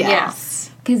 had a ball. Yes.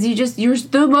 Because you're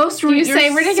the most... You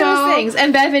say ridiculous things.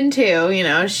 And Bevan,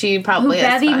 too. She probably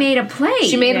has Bevy fun. made a play.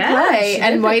 She made a play.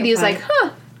 And Whitey was like,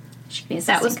 Should be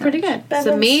that was pretty good. Bevan's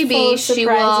so full maybe of she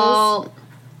will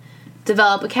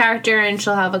develop a character and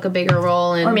she'll have a bigger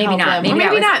role in Or maybe not. Maybe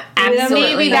not.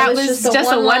 Absolutely. Maybe that was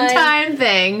just a one-time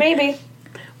thing. Maybe.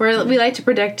 We like to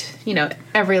predict,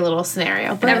 every little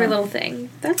scenario. But every little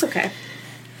thing. That's okay.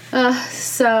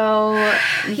 So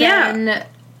then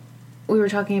we were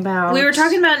talking about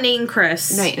Nate and Chris.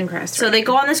 So right. they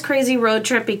go on this crazy road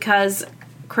trip because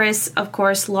Chris, of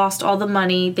course, lost all the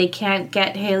money. They can't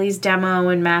get Haley's demo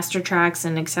and master tracks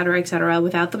and et cetera,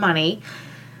 without the money.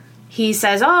 He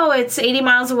says, it's 80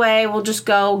 miles away. We'll just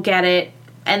go get it.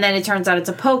 And then it turns out it's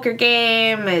a poker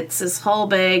game. It's this whole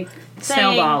big thing.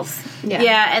 Snowballs.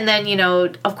 Yeah, and then,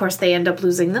 of course, they end up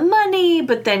losing the money.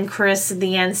 But then Chris, in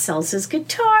the end, sells his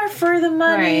guitar for the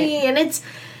money. Right. And it's...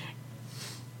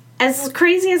 As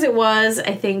crazy as it was,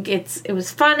 I think it was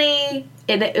funny.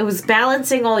 It was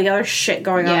balancing all the other shit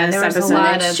going on in this episode. There was a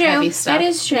lot of heavy stuff. That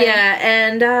is true.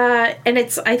 Yeah, and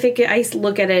it's. I think I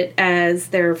look at it as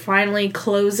they're finally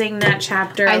closing that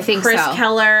chapter. I think Chris so.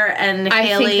 Keller and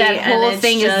Haley. I think that whole and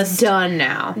thing is done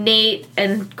now. Nate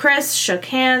and Chris shook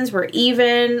hands. We're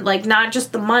even. Not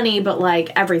just the money, but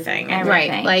everything.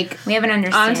 Right. We have an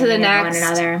understanding on to the of next. one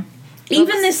another.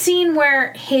 Even the scene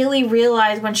where Haley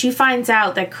realized, when she finds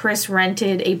out that Chris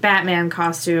rented a Batman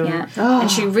costume, and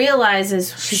she realizes,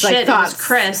 she's shit, it was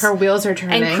Chris. Her wheels are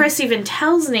turning. And Chris even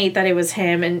tells Nate that it was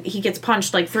him, and he gets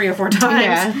punched 3 or 4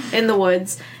 times in the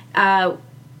woods. Haley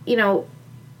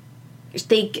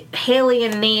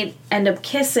and Nate end up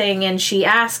kissing, and she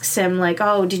asks him,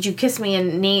 did you kiss me?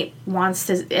 And Nate lies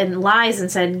and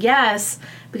said yes,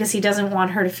 because he doesn't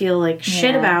want her to feel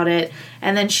shit about it.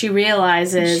 And then she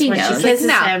realizes when she kisses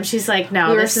him, she's like,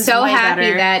 no, this is so way happy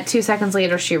better. that 2 seconds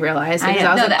later she realized. I Because know.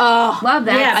 I was like, love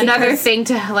that. Yeah, another thing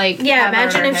to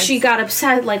imagine if she got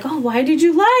upset, why did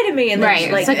you lie to me? And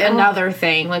then it's another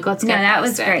thing. Let's get that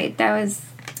was it. great. That was...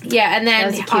 Yeah, and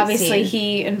then obviously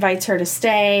he invites her to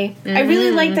stay. I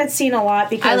really like that scene a lot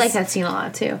because I like that scene a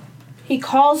lot too. he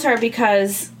calls her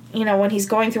because you know, when he's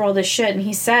going through all this shit, and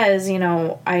he says, you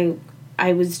know,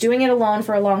 I was doing it alone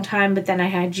for a long time, but then I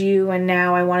had you, and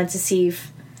now I wanted to see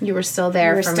if you were still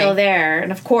there. You were still there,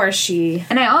 and of course she.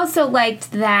 And I also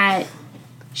liked that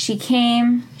she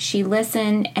came, she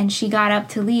listened, and she got up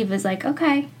to leave. Is like,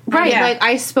 okay, right? Yeah. Like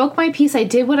I spoke my piece. I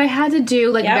did what I had to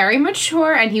do. Like very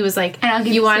mature. And he was like, and I'll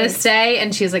give you want to stay?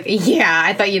 And she's like, yeah.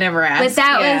 I thought you never asked. But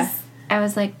that was, I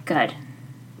was like, good.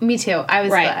 Me too. I was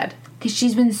glad. Because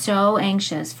she's been so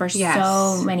anxious for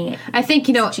so many. I think,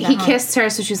 you know, he kissed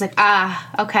her, so she's like,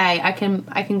 okay, I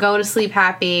can go to sleep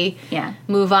happy. Yeah.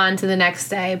 Move on to the next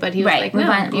day. But he was like,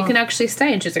 no, you can actually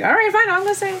stay. And she's like, all right, fine, I'm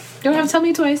going to stay. Don't have to tell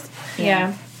me twice.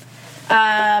 Yeah.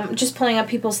 Just pulling up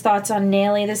people's thoughts on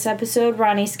Nelly this episode.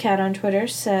 Ronnie's cat on Twitter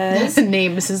says...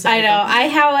 Name Mrs. I know. I,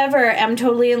 however, am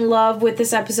totally in love with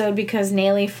this episode because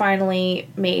Nelly finally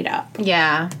made up.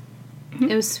 Yeah.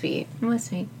 It was sweet. It was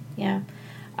sweet. Yeah.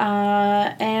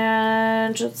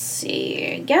 And let's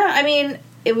see. Yeah, I mean,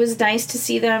 it was nice to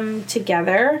see them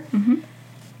together. Mm-hmm.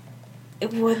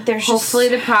 Hopefully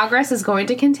the progress is going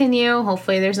to continue.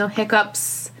 Hopefully there's no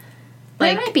hiccups.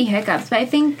 There might be hiccups, but I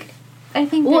think.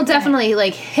 Well, definitely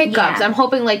like hiccups. Yeah. I'm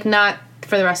hoping like not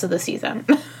for the rest of the season.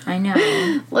 I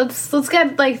know. Let's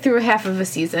get like through half of a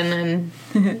season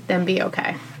and then be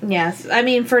okay. Yes. I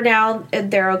mean, for now,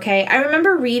 they're okay. I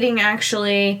remember reading,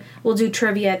 actually, we'll do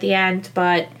trivia at the end,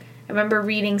 but I remember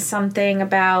reading something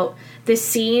about this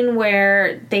scene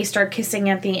where they start kissing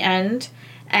at the end,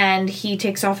 and he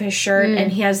takes off his shirt,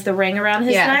 and he has the ring around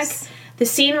his neck. The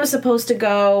scene was supposed to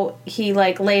go, he,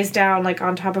 like, lays down, like,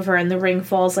 on top of her, and the ring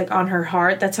falls, like, on her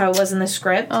heart. That's how it was in the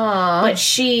script. Aww. But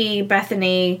she,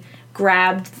 Bethany,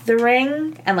 grabbed the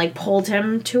ring and like pulled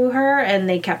him to her, and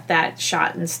they kept that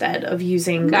shot instead of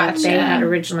using what they had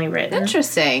originally written.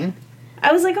 Interesting.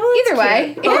 I was like, oh, that's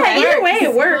either cute. way, either way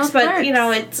it works. But you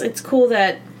know, it's cool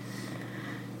that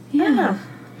I don't know,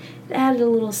 it added a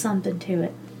little something to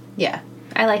it. Yeah,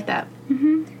 I like that.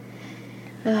 Mm-hmm.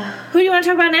 Who do you want to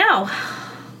talk about now?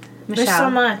 Michelle. There's so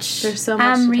much. There's so much.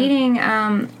 I'm reading.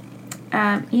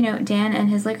 You know, Dan and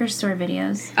his liquor store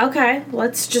videos. Okay,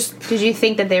 let's just... Did you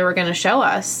think that they were going to show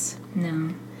us?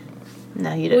 No.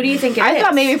 No, you didn't. Who do you think it is? I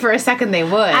thought maybe for a second they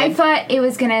would. I thought it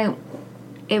was going to...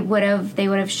 They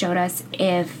would have showed us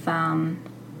if, like,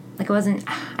 it wasn't...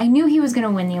 I knew he was going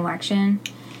to win the election,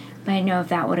 but I didn't know if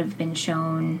that would have been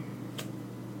shown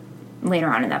later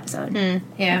on in the episode.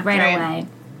 Yeah. Like, right away.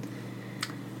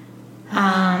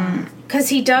 Because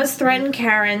he does threaten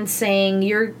Karen, saying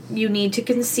you need to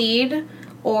concede,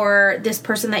 or this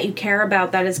person that you care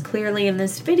about that is clearly in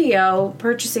this video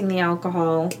purchasing the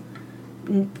alcohol,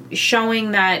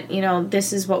 showing that, you know,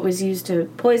 this is what was used to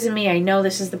poison me. I know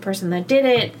this is the person that did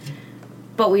it,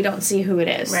 but we don't see who it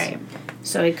is. Right.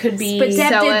 So it could be... But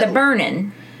Deb did the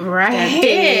burning. Right.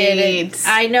 Did.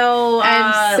 I know.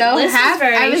 I'm so Liz happy.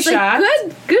 I was shocked.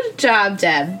 like, good job,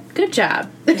 Deb. Good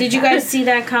job. Did you guys see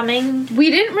that coming? We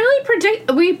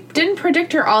didn't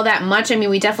predict her all that much. I mean,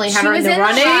 we definitely had her in the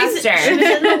running. She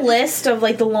was in the list of,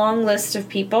 like, the long list of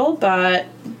people, but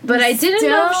I didn't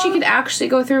know if she could actually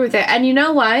go through with it. And you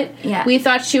know what? Yeah. We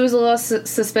thought she was a little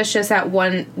suspicious at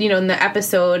one, you know, in the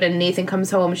episode, and Nathan comes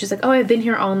home and she's like, oh, I've been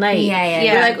here all night.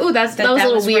 Yeah. We're like, oh, that was a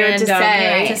little weird to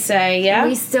say. To say, yeah.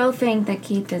 We still think that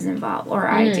Keith is involved, or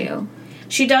I do.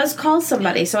 She does call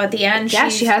somebody, so at the end,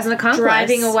 she has an accomplice.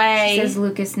 Driving away. She says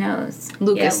Lucas knows.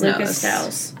 Lucas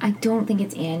knows. I don't think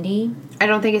it's Andy. I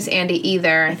don't think it's Andy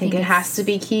either. I think it has to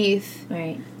be Keith.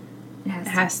 Right. It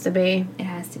has to be. It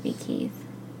has to be Keith.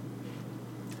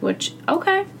 Which,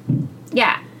 okay.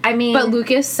 Yeah, I mean... But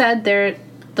Lucas said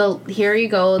here you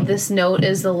go, this note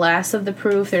is the last of the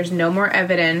proof. There's no more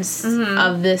evidence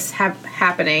of this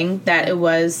happening, that it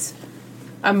was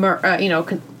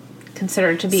a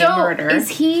considered to be a murder. So, is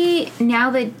he,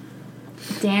 now that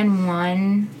Dan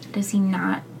won, does he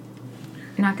not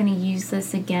going to use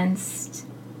this against,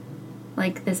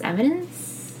 like, this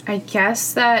evidence? I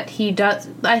guess that he does.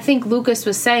 I think Lucas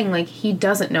was saying, like, he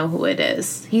doesn't know who it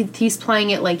is. He's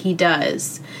playing it like he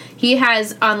does. He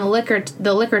has, on the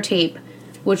liquor tape,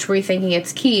 which we're thinking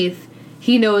it's Keith,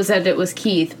 he knows that it was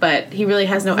Keith, but he really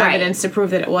has no evidence to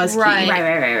prove that it was Keith.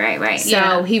 Right.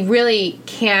 So he really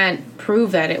can't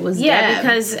prove that it was Deb.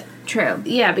 Because... True.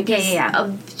 Yeah,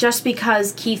 because just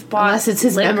because Keith bought unless it's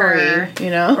his liquor, memory,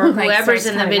 you know, or whoever's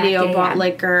in the video bought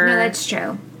liquor. No, that's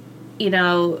true. You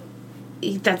know,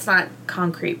 that's not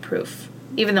concrete proof.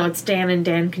 Even though it's Dan, and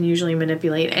Dan can usually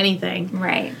manipulate anything.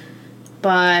 Right.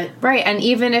 But... Right, and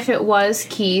even if it was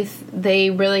Keith,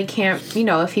 they really can't, you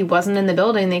know, if he wasn't in the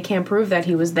building, they can't prove that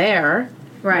he was there.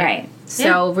 Right.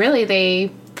 So really,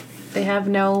 they They have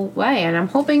no way, and I'm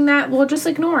hoping that we'll just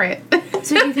ignore it.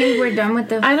 So do you think we're done with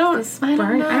the I don't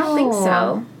burn? know. I don't think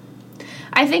so.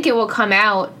 I think it will come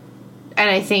out, and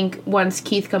I think once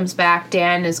Keith comes back,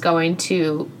 Dan is going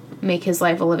to make his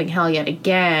life a living hell yet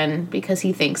again because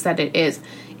he thinks that it is.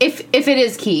 If it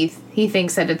is Keith, he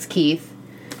thinks that it's Keith.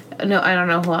 No, I don't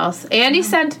know who else. Andy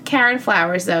sent Karen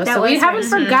flowers, though, so we haven't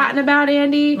forgotten about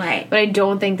Andy. Right. But I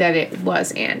don't think that it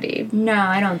was Andy. No,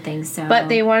 I don't think so. But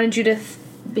they wanted you to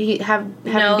have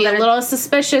him be a little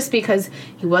suspicious because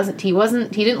he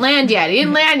didn't land yet.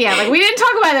 Like, we didn't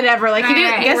talk about it ever. Like, he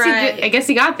didn't. I guess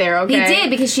he got there. Okay, he did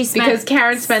because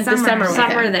Karen spent the summer with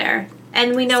him. there,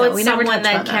 and we know it's someone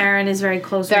that Karen is very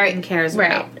close with and cares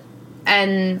about.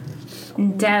 And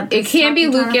Deb, it can't be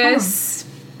Lucas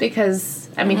because.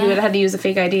 I mean, he would have had to use a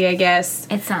fake ID, I guess.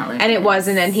 It's not Lucas. And it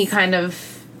wasn't, and he kind of,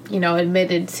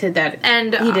 admitted to that.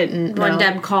 And he didn't when know.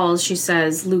 Deb calls, she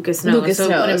says, Lucas knows. Lucas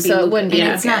knows, so it wouldn't be And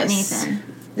Lucas. it's not Nathan.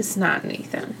 It's not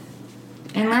Nathan.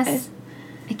 Unless...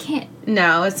 I can't...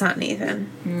 No, it's not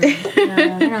Nathan.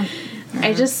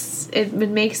 It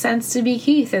would make sense to be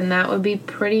Keith, and that would be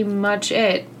pretty much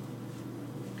it.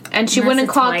 And she wouldn't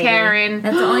call Karen.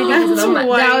 That's only because of the...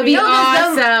 That would be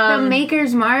awesome. The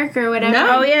Maker's Mark or whatever.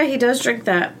 No. Oh, yeah, he does drink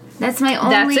that. That's my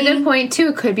only... That's a good point, too.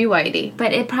 It could be Whitey.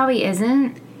 But it probably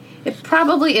isn't. It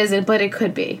probably isn't, but it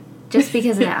could be. Just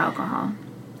because of the alcohol.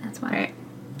 That's why. Right.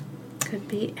 Could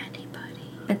be anybody.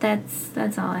 But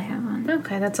that's all I have on.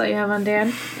 Okay, that's all you have on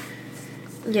Dan?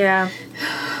 Yeah.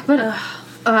 But...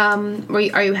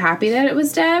 are you happy that it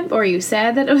was Deb, or are you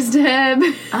sad that it was Deb?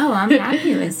 Oh, I'm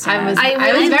happy with Deb. I was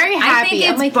very happy.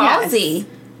 I think it's ballsy.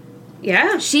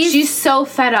 Yes. Yeah, she's so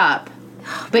fed up,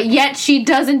 but yet she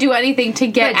doesn't do anything to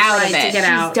get out of it. To get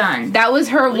out. She's done. That was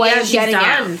her way of getting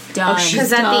out. Done.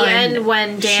 Because at the end,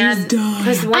 when Dan, she's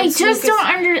done. I just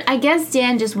don't I guess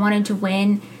Dan just wanted to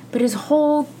win, but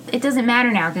it doesn't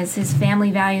matter now because his family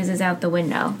values is out the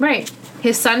window. Right.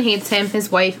 His son hates him.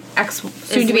 His wife,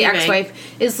 soon-to-be ex-wife,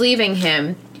 is leaving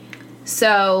him.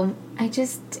 So... I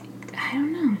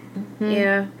don't know. Mm-hmm.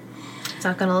 Yeah. It's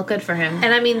not going to look good for him.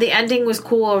 And I mean, the ending was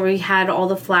cool where we had all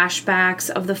the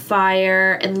flashbacks of the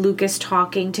fire and Lucas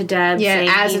talking to Deb. Yeah, saying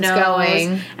as it's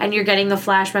going. And you're getting the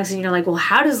flashbacks and you're like, well,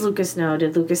 how does Lucas know?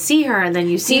 Did Lucas see her? And then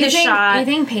you see shot. Do you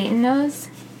think Peyton knows?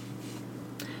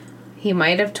 He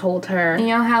might have told her. You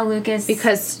know how Lucas...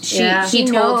 Because he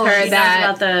told her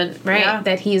that...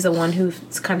 that he's the one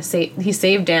who's kind of he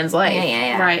saved Dan's life.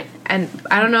 Yeah. Right. And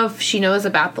I don't know if she knows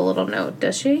about the little note.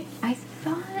 Does she? I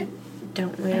thought... I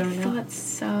don't know. thought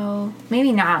so.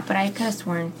 Maybe not, but I could have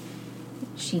sworn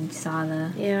she saw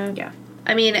the... Yeah.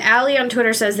 I mean, Allie on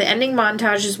Twitter says, the ending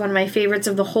montage is one of my favorites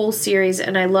of the whole series,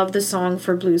 and I love the song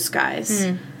for Blue Skies.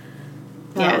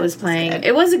 While it was playing.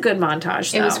 It was a good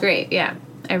montage, though. It was great, yeah.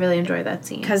 I really enjoyed that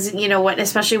scene. Because, you know what,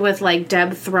 especially with, like,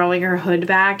 Deb throwing her hood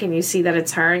back and you see that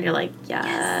it's her and you're like,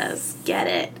 yes. Get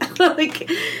it. Like,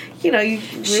 you know,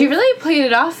 she really played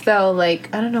it off, though.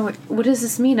 Like, I don't know, what does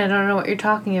this mean? I don't know what you're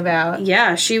talking about.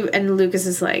 Yeah, and Lucas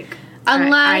is like,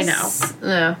 unless... I know.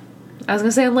 No. I was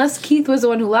going to say, unless Keith was the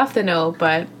one who left the note,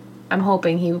 but I'm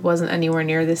hoping he wasn't anywhere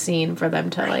near the scene for them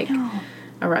to, like,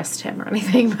 arrest him or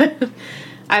anything. But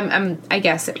I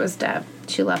guess it was Deb.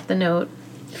 She left the note.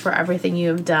 For everything you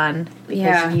have done,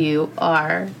 because you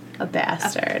are a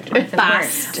bastard.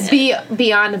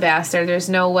 Beyond a bastard. There's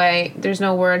no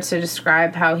words to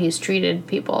describe how he's treated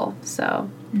people. So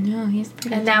no, he's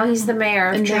pretty. And now he's the mayor.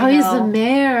 And now he's the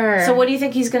mayor. So what do you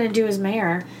think he's going to do as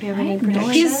mayor? Do you have any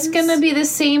predictions? He's going to be the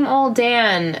same old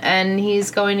Dan, and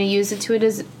he's going to use it to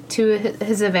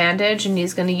his advantage, and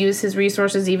he's going to use his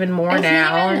resources even more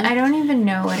now. I don't even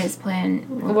know what his plan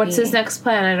will What's be. his next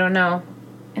plan? I don't know.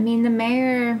 I mean, the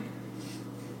mayor,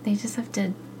 they just have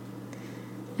to,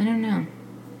 I don't know.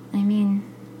 I mean,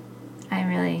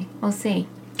 we'll see.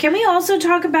 Can we also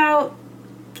talk about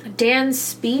Dan's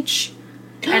speech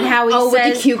and how he says...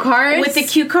 with the cue cards? With the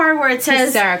cue card where it says,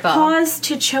 hysterical. Pause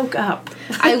to choke up.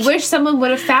 I wish someone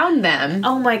would have found them.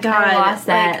 Oh my God. I lost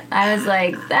that. I was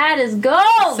like, that is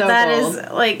gold! So that gold.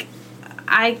 is, like...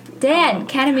 Dan,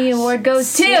 Academy Award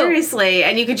goes too. Seriously.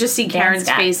 And you could just see Karen's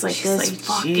face like, this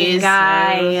fucking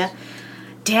guy.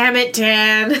 Damn it,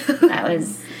 Dan. That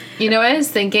was... You know what I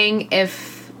was thinking?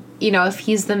 If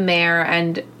he's the mayor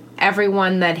and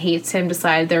everyone that hates him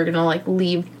decided they're going to, like,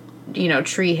 leave,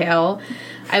 Tree Hill,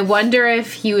 I wonder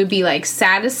if he would be, like,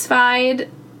 satisfied,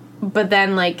 but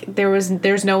then, like, there's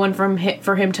no one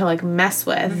for him to, like, mess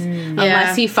with.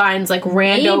 Unless he finds, like,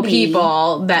 rando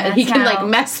people that he can, like,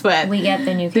 mess with. We get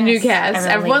the new cast.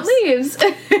 Everyone leaves.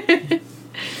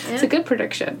 It's a good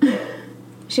prediction.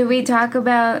 Should we talk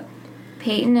about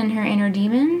Peyton and her inner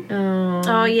demon.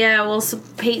 Oh yeah, well, so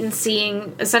Peyton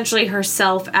seeing essentially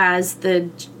herself as the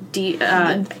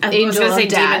angel of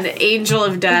death. The angel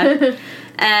of death.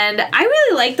 And I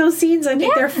really like those scenes. I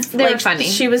think they're funny.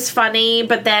 She was funny,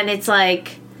 but then it's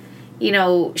like, you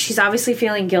know, she's obviously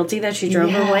feeling guilty that she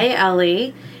drove away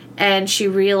Ellie, and she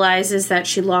realizes that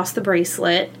she lost the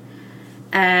bracelet,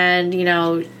 and, you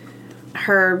know,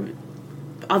 her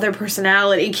other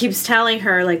personality keeps telling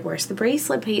her, like, where's the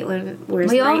bracelet, Peyton?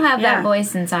 We all have that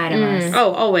voice inside of us.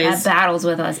 Oh, always. That battles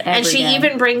with us every And she day.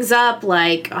 even brings up,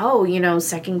 like, oh, you know,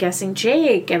 second-guessing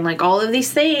Jake and, like, all of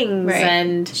these things. Right.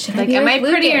 And, Should I Like, be am with I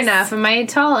pretty Lucas? enough? Am I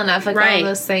tall enough? Like, Right. all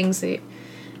those things that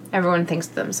everyone thinks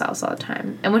to themselves all the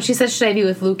time. And when she said, should I be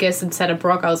with Lucas instead of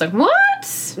Brooke, I was like, what?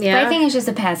 yeah. But I think it's just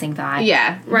a passing thought.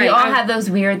 Yeah. Right. We all have those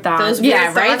weird thoughts. those weird Yeah,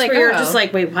 right? thoughts Like, where you're oh. just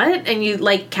like, wait, what? And you,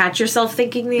 like, catch yourself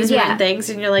thinking these Yeah. weird things,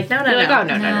 and you're like, no. You're like, oh,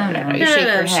 no. You No, shake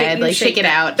no, your head. you Like, shake it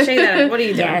out. Shake that out. What are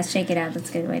you doing? Yeah, shake it out. That's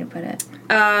a good way to put it.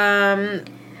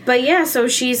 But yeah, so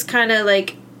she's kind of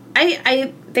like,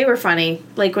 they were funny.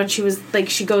 Like, when she was, like,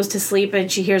 she goes to sleep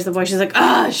and she hears the voice, she's like,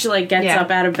 she, like, gets Yeah.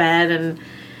 up out of bed, and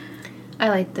I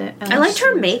liked it. I liked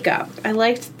her makeup. I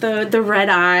liked the red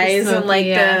eyes and, like,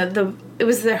 yeah. the it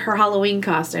was her Halloween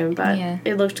costume, but Yeah.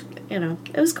 it looked, you know,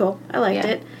 it was cool. I liked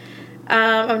Yeah. it.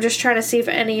 I'm just trying to see if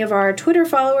any of our Twitter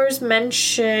followers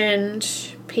mentioned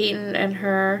Peyton and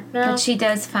her But she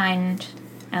does find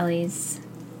Ellie's.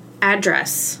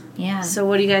 address. Yeah. So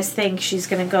what do you guys think? She's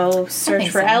gonna go search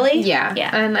think for so. Ellie? Yeah. Yeah.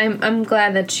 And I'm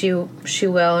glad that she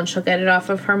will, and she'll get it off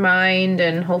of her mind,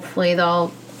 and hopefully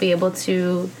they'll be able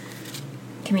to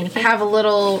Communicate have a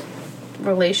little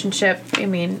relationship. I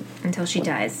mean, until she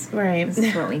dies. right. This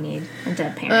is what we need. A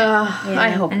dead parent. I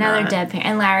hope Another not. dead parent.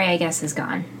 And Larry, I guess, is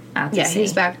gone. Out to Yeah, sea.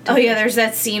 he's back. Oh yeah, there's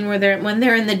that scene where when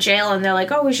they're in the jail and they're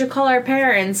like, oh, we should call our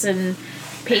parents, and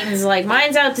Peyton's like,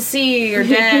 mine's out to sea or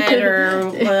dead or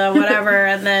whatever,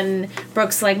 and then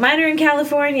Brooke's like, mine are in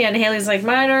California, and Haley's like,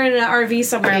 mine are in an RV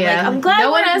somewhere. I'm Yeah. like, I'm glad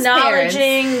No one we're has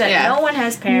acknowledging that Yeah. no one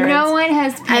has parents. No one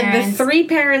has parents. And the three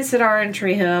parents that are in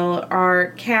Tree Hill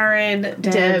are Karen,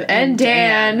 Deb, and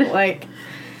Dan. Like,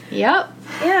 Yep.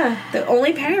 yeah, the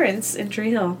only parents in Tree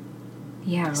Hill,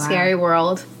 Yeah, wow. Scary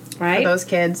world right? for those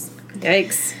kids.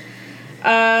 Yikes.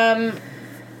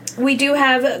 We do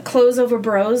have Clothes Over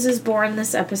Bros is born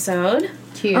this episode.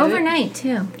 Cute. Overnight,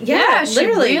 too. Yeah,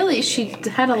 literally. She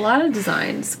had a lot of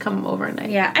designs come overnight.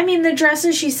 Yeah, I mean, the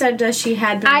dresses, she said that she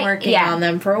had been working yeah. on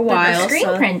them for a while. Screen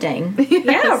so- printing.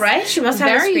 Yeah, right? She must have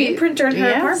a Very- screen printer in her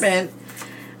yes.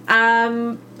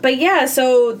 apartment. But yeah,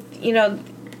 so, you know,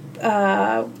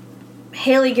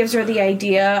 Haley gives her the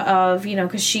idea of, you know,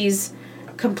 because she's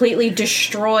completely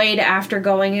destroyed after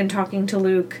going and talking to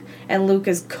Luke, and Luke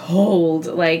is cold,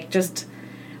 like, just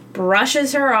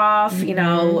brushes her off, you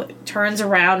know, turns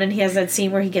around, and he has that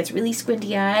scene where he gets really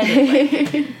squinty-eyed,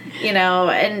 and, like, you know,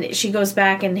 and she goes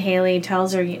back, and Haley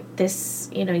tells her, this,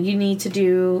 you know, you need to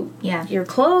do your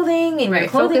clothing, and Right. your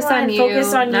clothing Focus line, on you.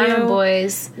 focus on not you. on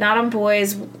boys. Not on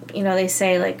boys. You know, they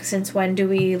say, like, since when do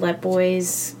we let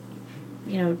boys,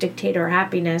 you know, dictate our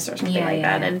happiness or something like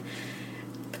that, and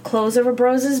Clothes Over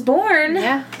Bros is born.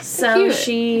 Yeah. So Cute.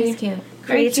 she It's cute.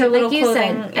 creates her little like you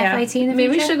clothing. said, yeah. FIT in the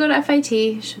Maybe future? she'll go to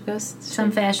FIT. She'll go Some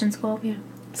fashion school. Yeah.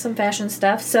 Some fashion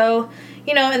stuff. So,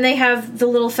 you know, and they have the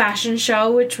little fashion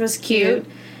show, which was cute.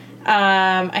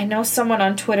 I know someone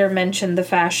on Twitter mentioned the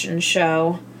fashion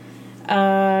show.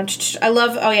 I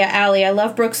love, Allie, I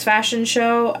love Brooke's fashion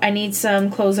show. I need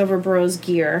some Clothes Over Bros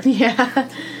gear. Yeah.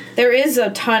 There is a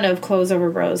ton of Clothes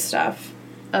Over Bros stuff.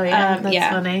 Oh yeah. That's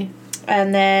yeah. funny.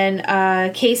 And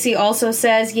then Casey also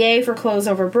says, yay for Clothes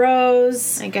Over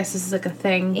Bros. I guess this is like a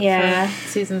thing. Yeah. For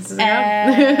seasons ago.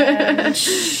 And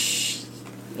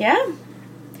yeah.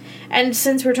 And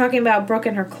since we're talking about Brooke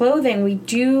and her clothing, we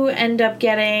do end up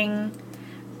getting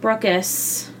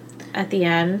Brookus at the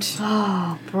end.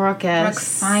 Oh, Brookus. Brooke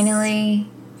finally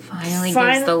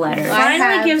gives the letters.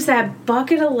 Finally gives that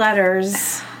bucket of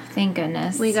letters. Thank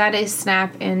goodness. We got a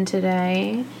snap in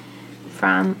today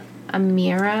from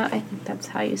Amira. I think that's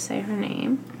how you say her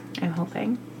name. I'm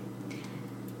hoping.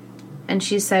 And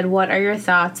she said, what are your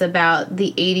thoughts about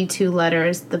the 82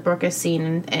 letters the Brooke has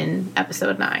seen in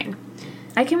episode 9?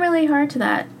 I can relate hard to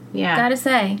that. Yeah. Gotta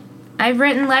say. I've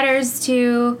written letters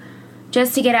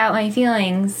just to get out my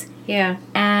feelings. Yeah.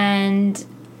 And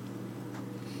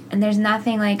there's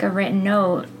nothing like a written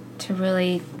note to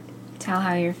really tell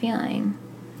how you're feeling.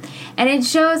 And it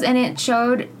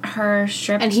showed her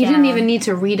stripped And he down. didn't even need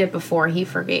to read it before he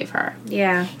forgave her.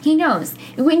 Yeah. He knows.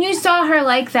 When you saw her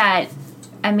like that,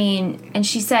 I mean, and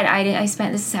she said, this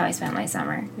is how I spent my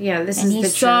summer. Yeah, this And is he the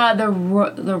saw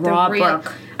truth. the raw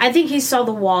Brooke. I think he saw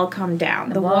the wall come down.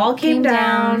 The wall came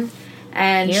down,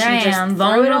 and Here she I just am,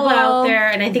 threw it all out vulnerable. there.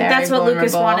 And I think Very that's what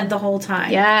Lucas vulnerable. wanted the whole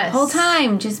time. Yes. The whole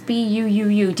time, just be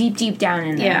you, deep down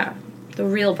in there. Yeah, the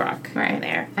real Brooke. Right in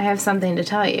there. I have something to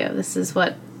tell you. This is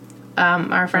what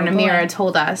our friend Oh, boy. Amira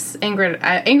told us. Ingrid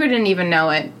didn't even know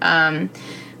it,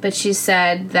 but she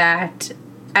said that,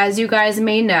 as you guys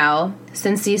may know,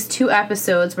 since these 2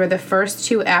 episodes were the first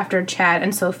 2 after Chad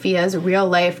and Sophia's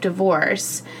real-life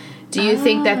divorce, do you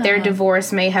think that their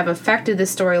divorce may have affected the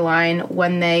storyline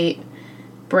when they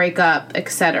break up,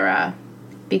 etc.?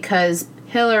 Because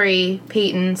Hillary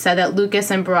Peyton said that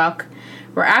Lucas and Brooke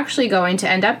were actually going to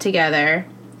end up together.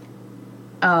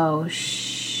 Oh,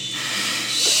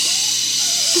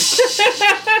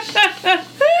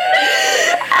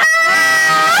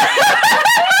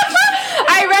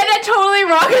 I read that totally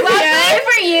wrong at the Luckily end.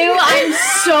 for you, I'm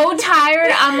so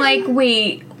tired. I'm like,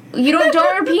 wait, you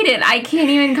don't repeat it. I can't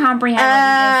even comprehend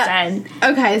what you just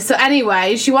said. Okay, so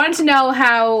anyway, she wanted to know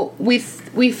how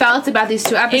we felt about these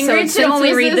 2 episodes. Ingrid should since only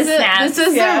this read is the snaps. This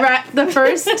is Yeah. the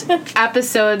first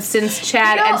episode since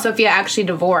Chad You know, and Sophia actually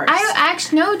divorced. I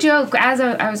actually, no joke, as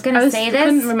I was going to say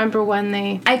couldn't this, remember when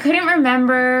they I couldn't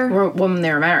remember when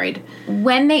they were married.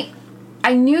 when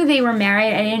I knew they were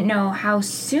married. I didn't know how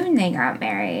soon they got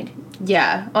married.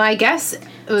 Yeah. Well, I guess it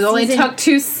only Season- took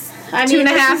 2 I and mean, a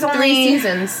this half, is 3 only-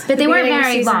 seasons. But they weren't Beginning of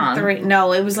married season long. 3.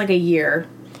 No, it was like a year.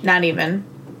 Not even.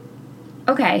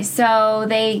 Okay, so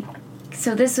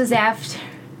this was after.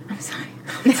 I'm sorry.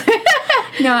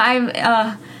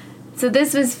 No, so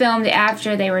this was filmed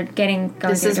after they were going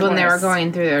This through is when they were divorce.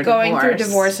 going through their Going divorce. through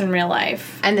divorce in real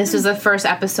life. And this was the first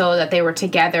episode that they were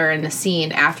together in the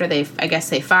scene after they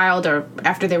filed or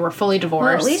after they were fully divorced.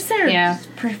 Well, at least they're Yeah.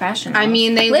 professional. I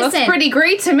mean, they look pretty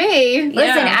great to me.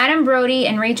 Listen, Yeah. Adam Brody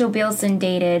and Rachel Bilson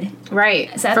dated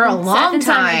Right. Seth for a and- long Seth and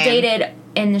Summer time. dated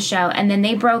in the show, and then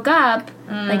they broke up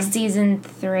like season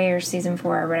 3 or season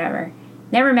 4 or whatever.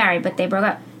 Never married, but they broke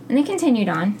up, and they continued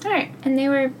on, All right. and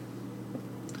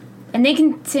they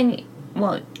continued.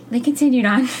 Well, they continued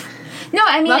on. No,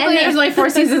 I mean, Luckily, and there's only 4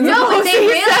 seasons. no, of but they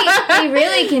season.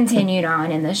 really continued on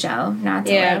in the show, not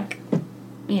to Yeah.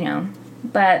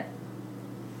 but.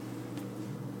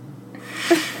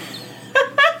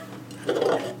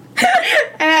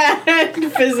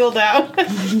 And fizzled out.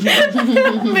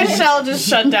 Michelle just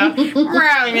shut down. My brain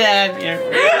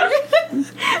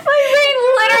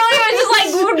literally was just like,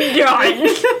 we're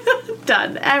done.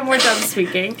 Done. And we're done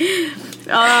speaking.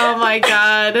 Oh my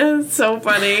god. So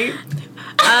funny.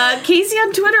 Casey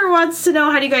on Twitter wants to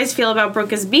know, how do you guys feel about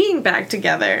Brooke as being back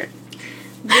together?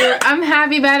 I'm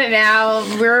happy about it now.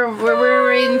 We're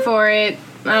waiting for it.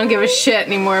 I don't give a shit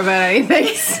anymore about anything.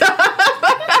 So.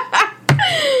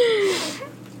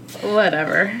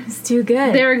 Whatever. It's too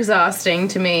good. They're exhausting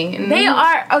to me. They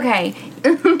are okay.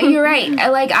 You're right.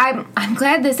 Like I'm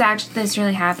glad this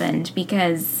really happened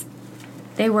because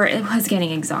it was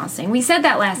getting exhausting. We said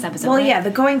that last episode. Well, right? yeah, the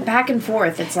going back and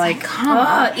forth. It's like, come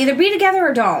on. either be together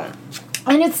or don't.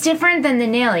 And it's different than the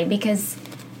Nelly because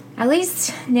at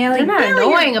least Nelly They're not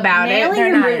annoying about it. Nelly they're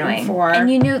you're not rooting annoying. for. And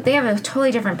you knew they have a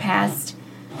totally different past.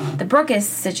 The Brookes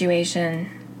situation.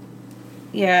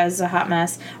 Yeah, it's a hot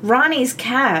mess. Ronnie's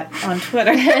cat on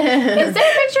Twitter. Is there a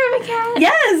picture of a cat?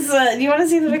 Yes. Do you want to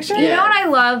see the picture? You know what I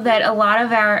love? That a lot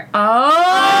of our is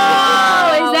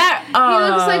that He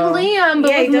looks like Liam,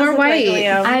 but Yeah, he with does more look like white.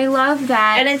 Liam. I love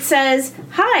that. And it says,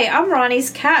 "Hi, I'm Ronnie's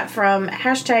cat from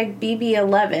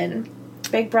 #BB11.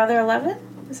 Big Brother 11?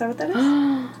 Is that what that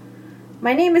is?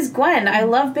 My name is Gwen. I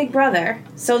love Big Brother."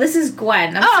 So this is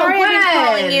Gwen. I'm sorry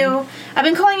Gwen. I've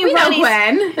been calling you We know Ronnie's.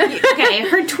 Gwen. Okay,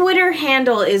 her Twitter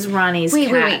handle is Ronnie's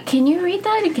cat. wait. Can you read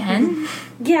that again?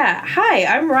 Yeah. Hi,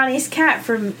 I'm Ronnie's cat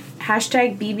from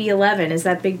 #BB11. Is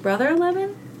that Big Brother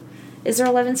 11? Is there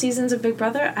 11 seasons of Big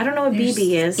Brother? I don't know what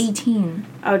BB is. 18.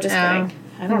 Oh, just kidding.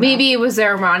 I don't know. Maybe it was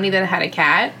there Ronnie that had a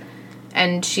cat,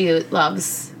 and she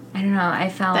loves. I don't know. I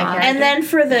fell That off. character. And then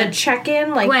for the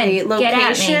check-in, like Gwen, the get at me.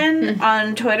 location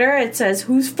on Twitter, it says,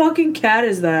 "Whose fucking cat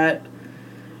is that?"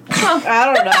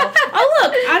 I don't know. Oh,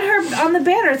 look on the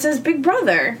banner it says Big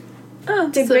Brother. Oh,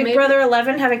 Did so Big maybe- Brother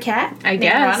 11 have a cat? I named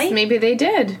guess Ronnie? maybe they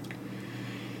did.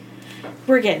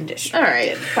 We're getting distracted All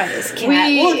right. by this cat.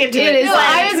 We- We'll get to it it. is No,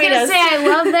 I was Tweet gonna us. say I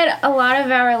love that a lot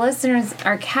of our listeners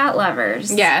are cat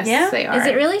lovers. Yes, Yeah? they are. Is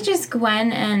it really just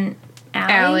Gwen and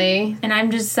Allie? Allie. And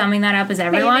I'm just summing that up as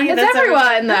everyone. Maybe It's that's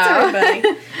everyone, That's though.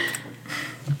 everybody.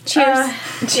 Cheers.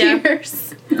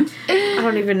 Cheers. I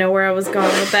don't even know where I was going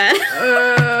with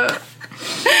that.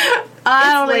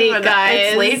 I don't late, even know.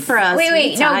 It's late for us. wait.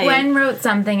 We're No, tired. Gwen wrote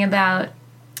something about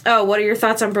Oh, what are your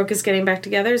thoughts on Brooke is getting back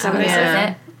together? Is that what I said? yeah.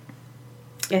 Is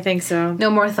it? I think so. No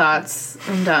more thoughts.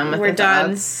 I'm done with We're the done.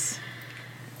 thoughts.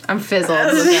 I'm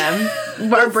fizzled with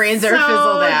them. Our brains are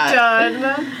fizzled out.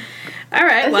 done. All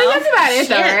right, I well, think that's about it,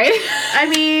 though, shit. right? I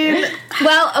mean,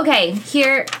 Well, okay.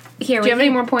 Here. Do you have any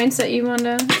more points that you want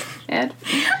to add?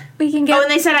 We can get. oh,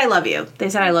 and they said I love you. They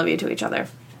said I love you to each other.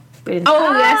 We didn't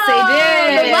Oh, yes,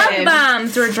 they The did. love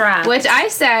bombs were dropped. Which I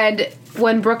said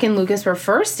when Brooke and Lucas were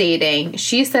first dating,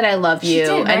 she said I love you,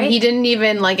 did, right? and he didn't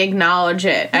even like acknowledge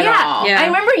it at all. Yeah. I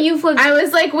remember you flipped. I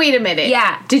was like, wait a minute.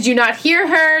 Yeah. Did you not hear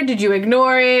her? Did you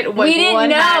ignore it? What, we didn't what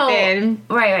know. happened?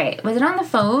 Right. Was it on the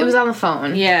phone? It was on the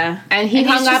phone. Yeah. And he And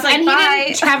he's hung just up, like, and "Bye."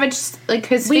 he didn't have it, like,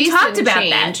 his We face talked didn't about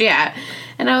change. that. Yeah.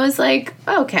 And I was like,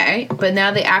 okay. But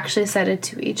now they actually said it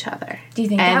to each other. Do you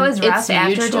think And that was rough it's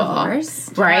after mutual.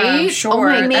 divorce? Right? I'm sure. Oh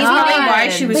my Maybe God. why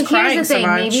she was But crying here's the so thing: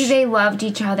 much. maybe they loved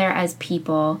each other as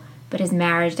people, but as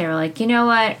marriage, they were like, you know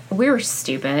what? We were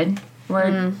stupid.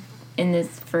 We're in this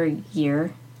for a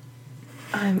year.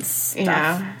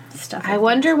 Yeah. Stuff. I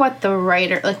wonder what the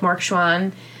writer, like Mark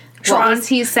Schwann, what Schwann. was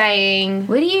he saying?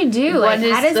 What do you do? What Like,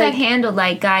 is, how does that like- handle?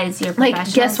 Like, guys, you're Like,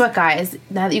 professionals. guess what, guys?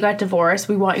 Now that you got divorced,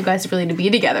 we want you guys really to be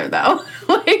together, though.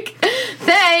 Like,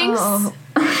 thanks. Oh.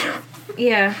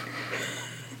 Yeah.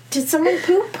 Did someone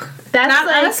poop? That's Not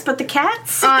like us, but the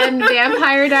cats. on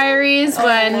Vampire Diaries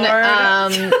when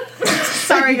Lord.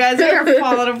 Sorry, guys, we are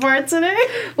falling apart today.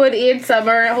 when Ian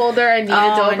Somerhalder and Nina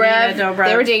Oh, Dobrev, Nina Dobrev.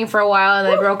 they were dating for a while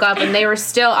and they broke up, and they were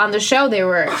still on the show. They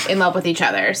were in love with each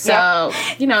other. So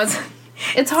you know,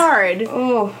 it's hard.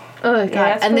 Oh. Oh god,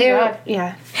 that's and pretty they were rough.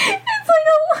 yeah.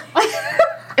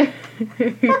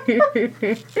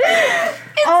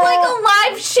 It's like a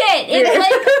live shit. It's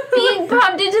like being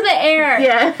pumped into the air.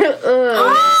 Yeah.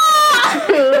 Ah!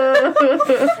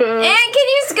 Anne, can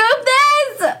you scoop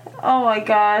this? Oh my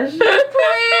gosh.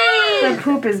 Please. The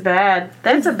poop is bad.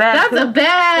 That's a bad That's poop. a Is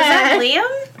bad. that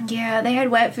Liam? Yeah, they had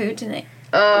wet food tonight.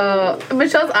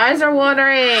 Michelle's eyes are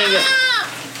watering.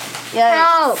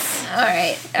 Help! All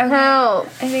right. Okay. Help!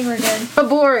 I think we're good.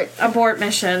 Abort! Abort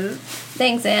mission.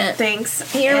 Thanks, Aunt.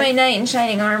 Thanks. Here, my knight in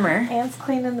shining armor. Ant's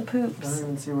cleaning the I don't poops.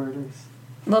 even see where it is.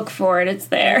 Look for it. It's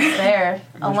there. There.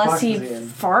 Unless box he was he in?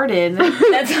 farted.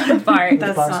 That's not a fart. Which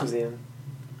That's box not- was he in?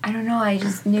 I don't know. I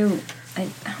just knew.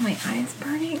 My eye's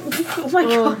burning. Oh my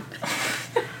god.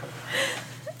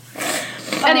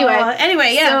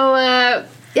 Anyway, yeah. so,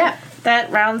 yeah.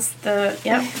 That rounds the.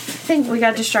 Yep. I think We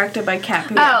got distracted by cat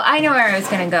poop. Oh, I know where I was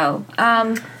gonna go.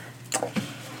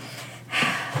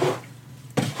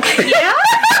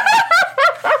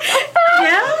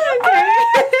 Yeah? Okay.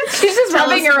 she's just Tell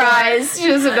rubbing us her more. eyes. She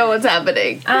doesn't know what's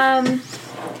happening.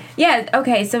 Yeah.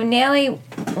 Okay. So Nelly,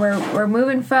 we're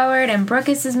moving forward, and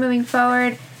Brookus is moving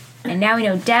forward, and now we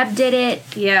know Deb did it.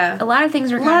 Yeah. A lot of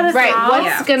things were lot kind of of Right, Oh, what's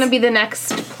yeah. gonna be the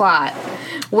next plot?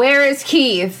 Where is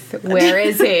Keith? Where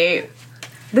is he?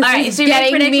 This All right, is so you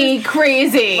make getting me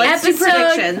crazy. Let's do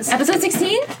predictions. Episode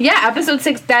 16. Yeah, episode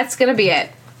 6, that's gonna be it.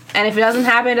 And if it doesn't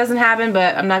happen, it doesn't happen,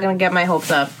 but I'm not gonna get my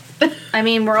hopes up. I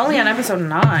mean, we're only on episode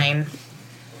 9.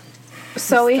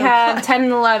 So we had 10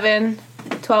 and 11,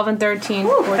 12 and 13,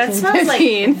 14, That smells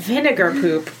 15. like vinegar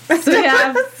poop. So we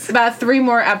have about 3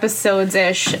 more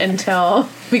episodes-ish until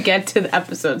we get to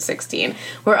episode 16,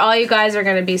 where all you guys are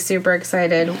going to be super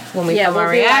excited when we film our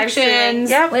we'll be live streaming. reactions.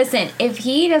 Yep. Listen, if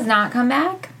he does not come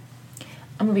back,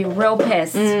 I'm gonna be real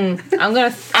pissed. I'm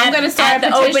gonna start at a the petition.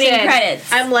 opening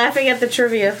credits. I'm laughing at the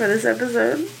trivia for this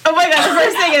episode. Oh my god, the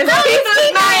first thing is Keith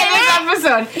was not in this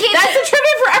episode. That's the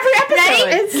trivia for every episode.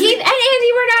 It's- Keith and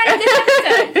Andy were not in this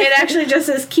episode. It actually just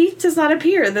says Keith does not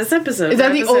appear in this episode. Is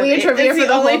that the Episode only 8. trivia It's for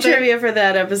the only whole thing? trivia for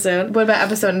that episode. What about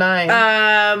episode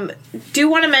 9? Do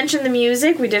want to mention the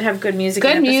music. We did have good music.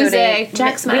 Good in episode music. 8.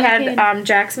 Jack's We had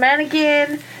Jack's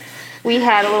Mannequin. We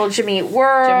had a little Jimmy Eat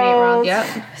World. Jimmy Eat World,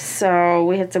 yep. So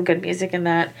we had some good music in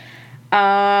that.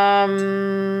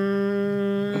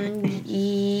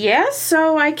 Yeah,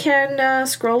 so I can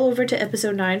scroll over to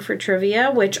episode 9 for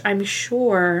trivia, which I'm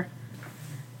sure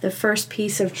the first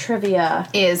piece of trivia.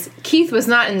 Is Keith was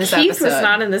not in this episode. Keith was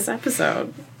not in this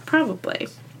episode. Probably.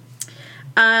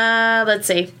 Let's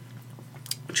see.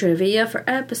 Trivia for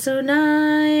episode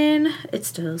 9. It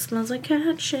still smells like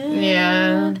cat shit.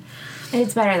 Yeah.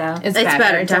 It's better though. It's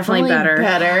better, definitely better.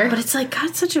 Better. But it's like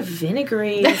got such a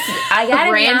vinegary. I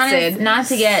gotta be honest, Rancid. not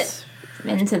to get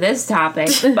into this topic,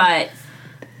 but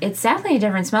it's definitely a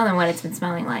different smell than what it's been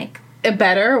smelling like.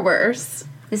 Better or worse?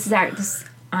 This is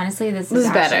actually This is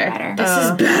better. better. This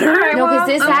is better. No, because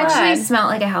this I'm actually glad. smelled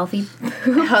like a healthy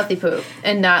poop. Healthy poop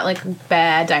and not like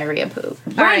bad diarrhea poop.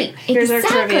 Right. here's our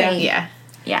exactly. trivia. Yeah.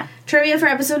 Yeah. Trivia for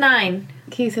episode 9.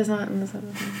 Keith is not in this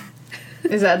episode.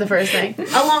 Is that the first thing?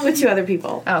 Along with 2 other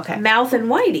people. Oh, okay. Mouth and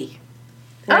Whitey.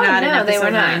 Were Oh, not in no, they episode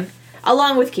were not. 9.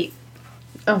 Along with Keith,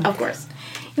 Oh, of course.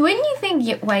 Wouldn't you think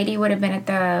Whitey would have been at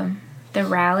the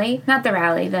rally? Not the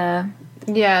rally, the...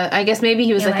 yeah, I guess maybe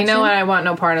he was like, you know Election? what, I want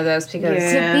no part of this because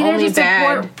Yeah. Be there only to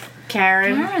bad. support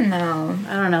Karen. Karen, though.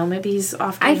 I don't know. Maybe he's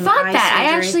off. I getting thought eye that. I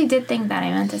surgery. actually did think that. I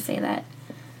meant to say that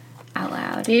out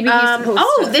loud. Maybe he's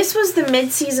supposed to. This was the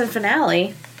mid-season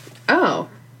finale. Oh,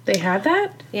 they had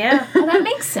that? Yeah. Well, that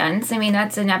makes sense. I mean,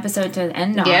 that's an episode to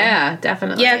end on. Yeah,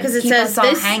 definitely. Yeah, because it Keep says us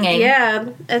all this. hanging. Yeah,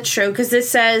 that's true. Because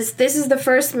this says this is the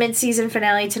first mid-season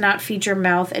finale to not feature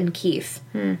Mouth and Keith,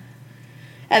 and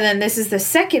then this is the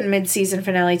second mid-season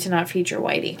finale to not feature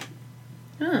Whitey.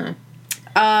 Huh.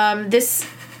 This.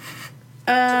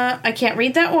 I can't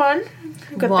read that one.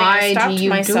 Good Why thing I stopped do you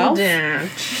myself. do that?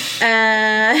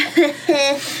 Uh,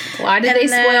 Why did they And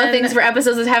spoil then- things for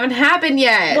episodes that haven't happened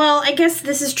yet? well, I guess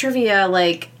this is trivia,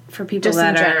 like for people just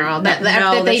that in general, are, that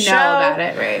know they the know show. about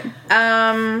it,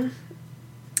 right?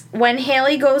 When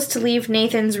Haley goes to leave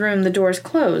Nathan's room, the door's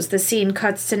closed. The scene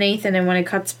cuts to Nathan, and when it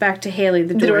cuts back to Haley,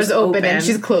 the The door's door's open and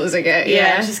she's closing it.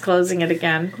 yeah, Yeah, she's closing it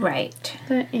again. Right.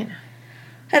 But, you know.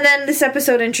 And then this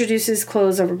episode introduces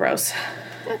Clothes Over Bros.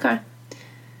 Okay.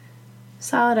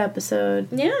 Solid episode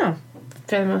Yeah.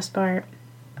 for the most part.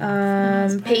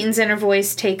 Peyton's inner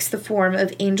voice takes the form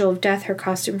of Angel of Death, her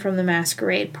costume from the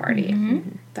masquerade party.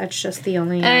 That's just the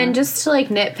only... And just to like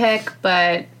nitpick,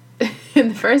 but in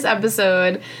the first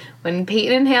episode, when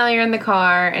Peyton and Haley are in the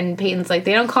car, and Peyton's like,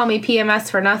 they don't call me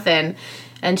PMS for nothing.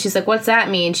 And she's like, what's that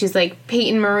mean? She's like,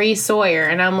 Peyton Marie Sawyer.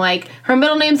 And I'm like, her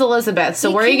middle name's Elizabeth,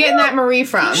 so where are you getting that Marie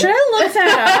from? Should I look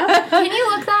that up? Can you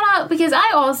look that up? Because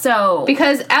I also...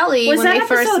 Because Ellie, Was when that they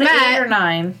first episode 8 or met...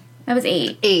 9? That was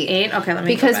 8. 8? Okay, let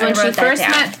me Because go when back. she wrote that first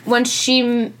down. when she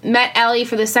met Ellie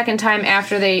for the second time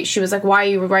after she was like, why are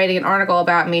you writing an article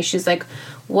about me? She's like,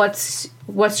 what's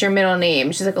your middle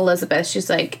name? She's like, Elizabeth. She's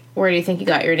like, where do you think you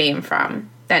got your name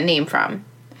from? That name from?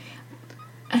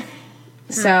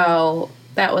 So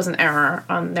that was an error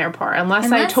on their part,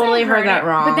 unless I totally heard that it.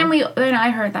 wrong. But then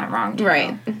I heard that wrong too.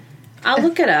 right. I'll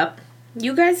look it up.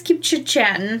 You guys keep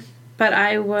chit-chatting, but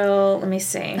I will... Let me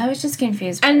see. I was just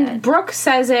confused by And that. Brooke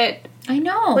says it. I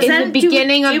know. Was in that- the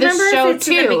beginning of do you the remember show, if it's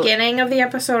in too. the beginning of the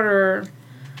episode or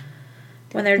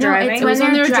when they're No, driving? it's It was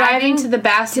when they're they were driving to the to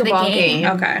basketball the game.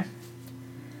 game. Okay.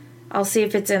 I'll see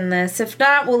if it's in this. If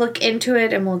not, we'll look into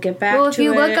it and we'll get back to it. Well, if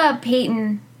you look up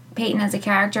Peyton as a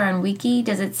character on Wiki,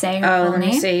 does it say her Oh, full let me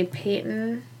name? see.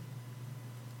 Peyton.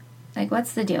 Like,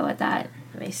 what's the deal with that?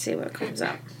 Let me see what comes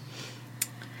up.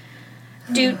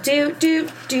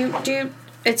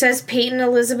 It says Peyton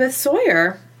Elizabeth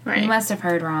Sawyer. You Right. must have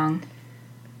heard wrong.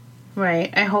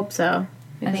 Right. I hope so.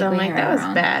 Because think I'm we like, heard that it was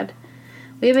wrong. bad.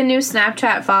 We have a new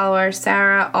Snapchat follower,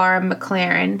 Sarah R.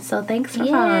 McLaren. So thanks for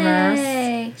following us.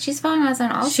 Yay! She's following us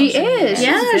on all She social media. is.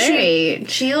 Yeah, She's she- great.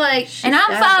 She like... And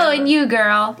I'm following you,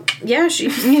 girl. Yeah, she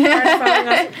started following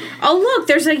us. Oh, look,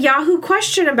 there's a Yahoo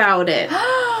question about it.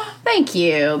 Thank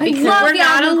you. I Because love we're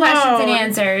not Yahoo questions and alone.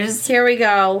 answers. Here we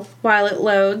go, while it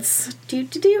loads.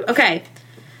 Okay.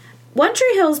 One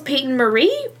Tree Hill's Peyton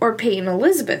Marie or Peyton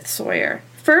Elizabeth Sawyer?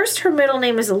 First, her middle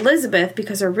name is Elizabeth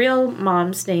because her real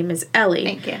mom's name is Ellie.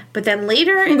 Thank you. But then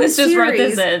later in Let's the just series... write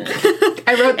this in.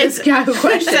 I wrote this Yahoo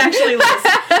question. It's actually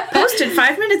posted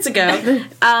 5 minutes ago.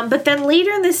 But then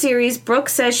later in the series, Brooke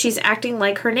says she's acting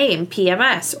like her name,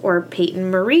 PMS, or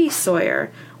Peyton Marie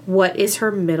Sawyer. What is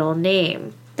her middle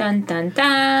name? Dun dun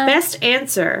dun. Best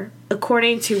answer,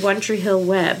 according to One Tree Hill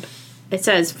Web. It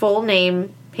says full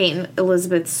name, Peyton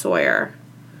Elizabeth Sawyer.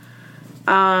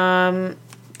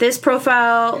 This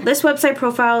website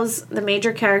profiles the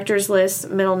major characters list.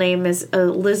 Middle name is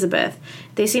Elizabeth.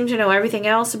 They seem to know everything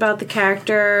else about the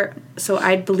character, so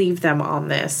I'd believe them on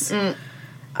this.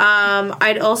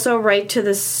 I'd also write to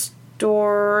the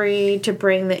story to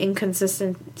bring the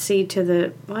inconsistency to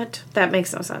the... What? That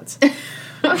makes no sense.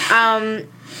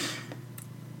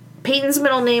 Peyton's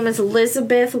middle name is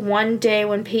Elizabeth. One day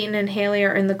when Peyton and Haley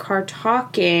are in the car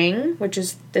talking, which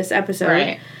is this episode...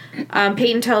 Right.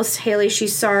 Peyton tells Haley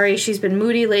she's sorry. She's been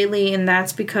moody lately, and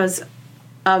that's because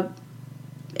of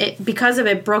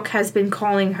it. Brooke has been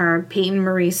calling her Peyton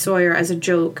Marie Sawyer as a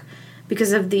joke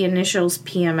because of the initials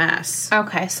PMS.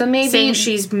 Okay, so maybe Saying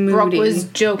she's Brooke moody. was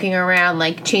joking around,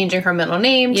 like changing her middle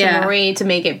name to Yeah. Marie to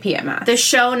make it PMS. The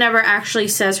show never actually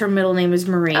says her middle name is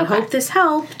Marie. Okay. Hope this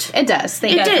helped. It does.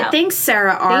 Thank It you. did. Thanks,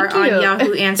 Sarah R. Thank you. on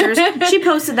Yahoo Answers. She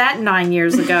posted that 9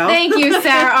 years ago. Thank you,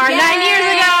 Sarah R. 9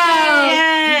 years ago.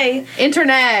 Yay! say.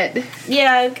 Internet.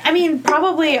 Yeah, I mean,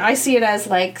 probably I see it as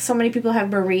like so many people have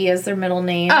Marie as their middle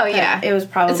name. Oh, yeah. It was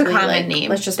probably It's a common like, name,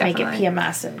 let's just definitely. make it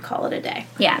PMS and call it a day.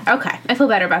 Yeah. Okay. I feel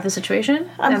better about the situation.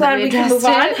 I'm now glad that we can move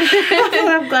on. addressed it.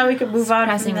 I'm glad we can move on from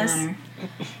Pressing this. matter.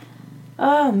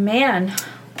 Oh, man.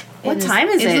 What time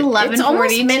is it? It's 11:42. It's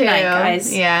almost midnight,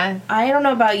 guys. Yeah. I don't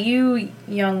know about you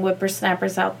young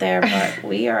whippersnappers out there, but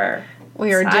we are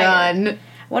We are tired. done.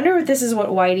 Wonder if this is what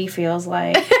Whitey feels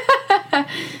like.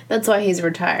 That's why he's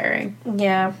retiring.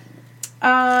 Yeah.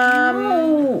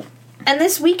 And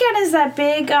this weekend is that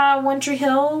big One Tree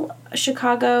Hill,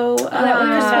 Chicago that we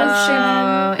were supposed to-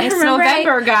 Oh, it's Remember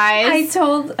November, guys. I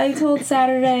told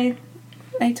Saturday,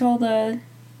 I told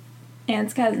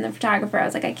Aunt's cousin, the photographer, I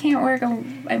was like, I can't work.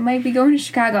 I might be going to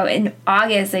Chicago in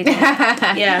August. I told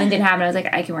her. Yeah. And it didn't happen. I was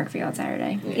like, I can work for you on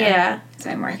Saturday. Yeah. So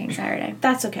I'm working Saturday.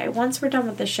 That's okay. Once we're done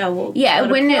with the show, we'll Yeah, go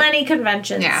to when it- plenty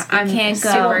conventions. Yeah, We I'm can't go.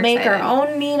 super We'll make our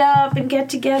excited. own meetup and get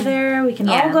together. We can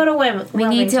all Yeah. go to We need to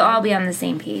Wilmington. all be on the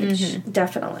same page.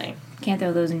 Definitely. Can't throw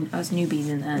us newbies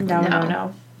in that.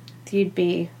 No. You'd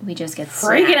be... We just get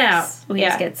Freaking snaps. out. We Yeah.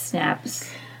 just get snaps.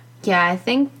 Yeah, I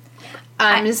think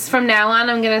just from now on,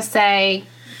 I'm going to say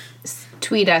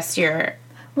tweet us your...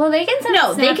 Well, they can send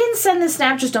No, they snap- can send the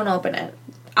snap, just don't open it.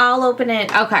 I'll open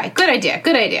it. Okay, good idea.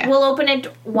 We'll open it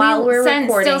while we're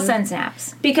recording. Still send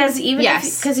snaps. Because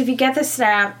Yes. if you get the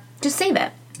snap, Just save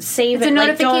it. save It's it. a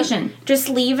like, don't- notification. just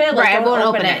leave it. Like, Right, I don't won't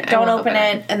open open it. it. I Don't won't open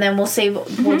open it, and then we'll save.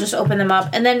 We'll just open them up,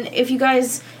 and then if you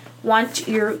guys want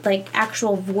your like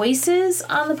actual voices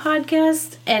on the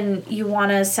podcast and you want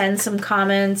to send some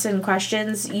comments and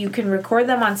questions, you can record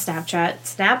them on Snapchat,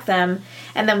 snap them,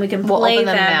 and then we can We'll play open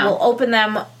them now. We'll open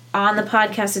them on the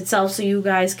podcast itself, so you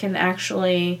guys can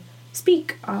actually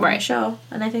speak on the Right. show.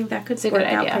 And I think that could a work good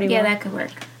out idea. pretty Yeah, well. that could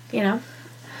work. You know,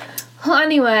 Well,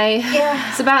 anyway, Yeah.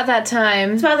 it's about that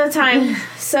time. it's about the time.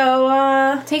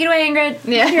 So Take it away, Ingrid.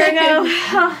 Yeah. here we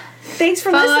go. Thanks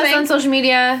for Follow us listening. on social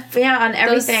media. Yeah, on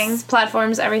everything. Those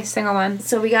platforms, every single one.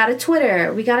 So we got a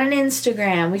Twitter, we got an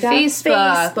Instagram, we got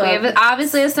Facebook. We have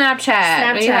obviously a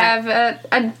Snapchat. We Snapchat. have a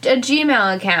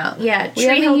Gmail account. Yeah, We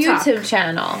have a Tree Hill Talk. YouTube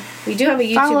channel. We do have a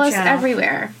YouTube Follow us channel.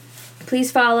 everywhere.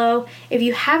 Please follow. If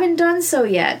you haven't done so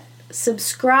yet,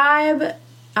 subscribe,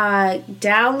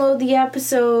 download the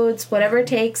episodes, whatever it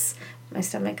takes. My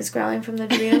stomach is growling from the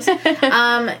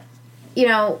Doritos.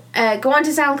 Go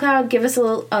onto SoundCloud, give us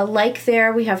a like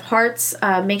there. We have hearts.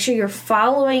 Make sure you're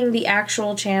following the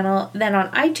actual channel. Then on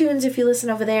iTunes, if you listen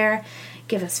over there,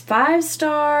 give us 5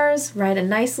 stars. Write a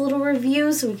nice little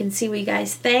review so we can see what you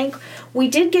guys think. We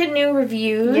did get new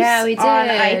reviews. Yeah, we did. On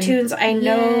iTunes. I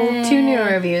know. Yay. 2 new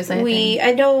reviews, I think.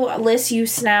 I know, Liz, you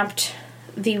snapped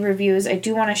the reviews. I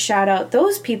do want to shout out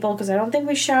those people because I don't think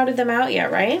we shouted them out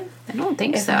yet, right? I don't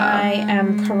think If so. I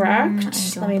am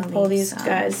correct. I Let me don't pull believe these so.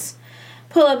 guys.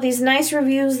 Pull up these nice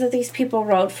reviews that these people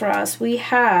wrote for us. We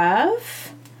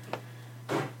have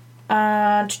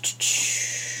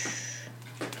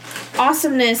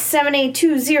Awesomeness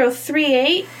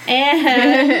 782038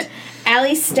 and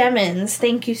Allie Stemmons.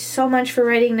 Thank you so much for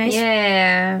writing nice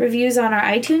Yeah. reviews on our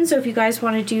iTunes. So if you guys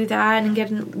want to do that and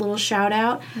get a little shout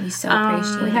out, We so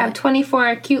appreciate We it. have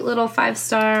 24 cute little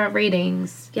 5-star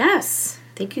ratings. yes.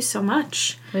 Thank you so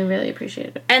much. We really appreciate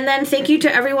it. And then thank you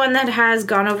to everyone that has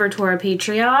gone over to our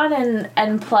Patreon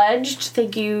and pledged.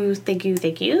 Thank you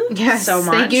Yes, so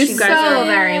much. thank you so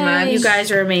very much. You guys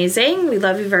are amazing. We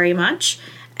love you very much.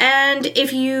 And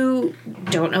if you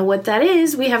don't know what that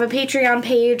is, we have a Patreon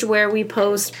page where we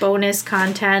post bonus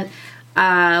content.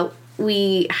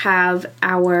 We have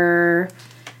our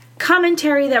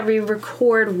commentary that we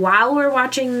record while we're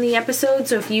watching the episode.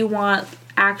 So if you want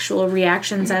actual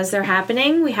reactions as they're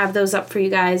happening, we have those up for you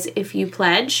guys if you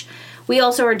pledge. We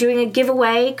also are doing a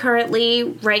giveaway currently.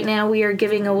 Right now we are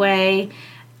giving away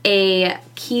a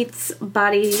Keith's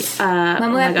Body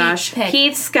When will that be picked?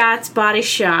 Keith Scott's Body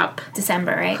Shop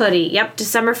December, right? hoodie. Yep,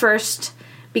 December 1st,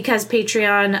 because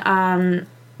Patreon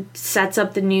sets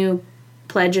up the new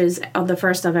pledges on the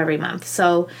 1st of every month.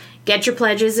 So get your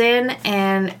pledges in,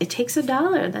 and it takes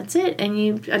 $1. That's it. And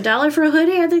 $1 for a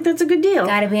hoodie, I think that's a good deal.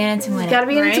 Gotta be in it to win it. Gotta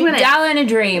be in it to right? win it. $1 and a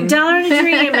dream. $1 and a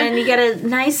dream, and you get a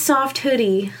nice soft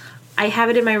hoodie. I have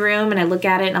it in my room, and I look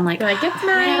at it, and I'm like, You're like, it's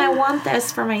man, mine." I want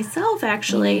this for myself,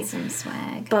 actually. Need some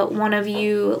swag. But one of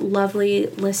you lovely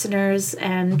listeners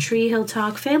and Tree Hill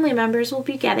Talk family members will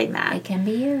be getting that. It can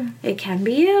be you. It can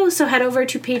be you. So head over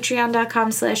to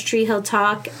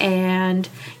patreon.com/treehilltalk and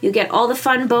you'll get all the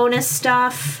fun bonus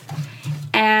stuff.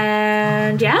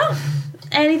 And yeah.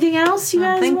 Anything else you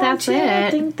I guys think want that's to? I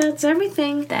it. think that's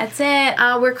everything. That's it.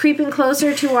 We're creeping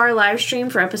closer to our live stream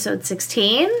for episode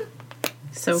 16.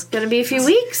 So it's going to be a few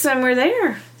weeks and we're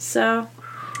there. So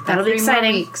that'll be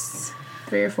exciting. 3 more weeks.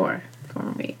 3 or 4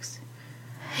 more weeks.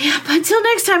 Yeah, but until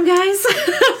next time, guys,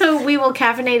 we will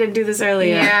caffeinate and do this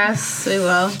earlier. Yes, we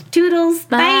will. Toodles.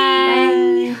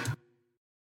 Bye. Bye.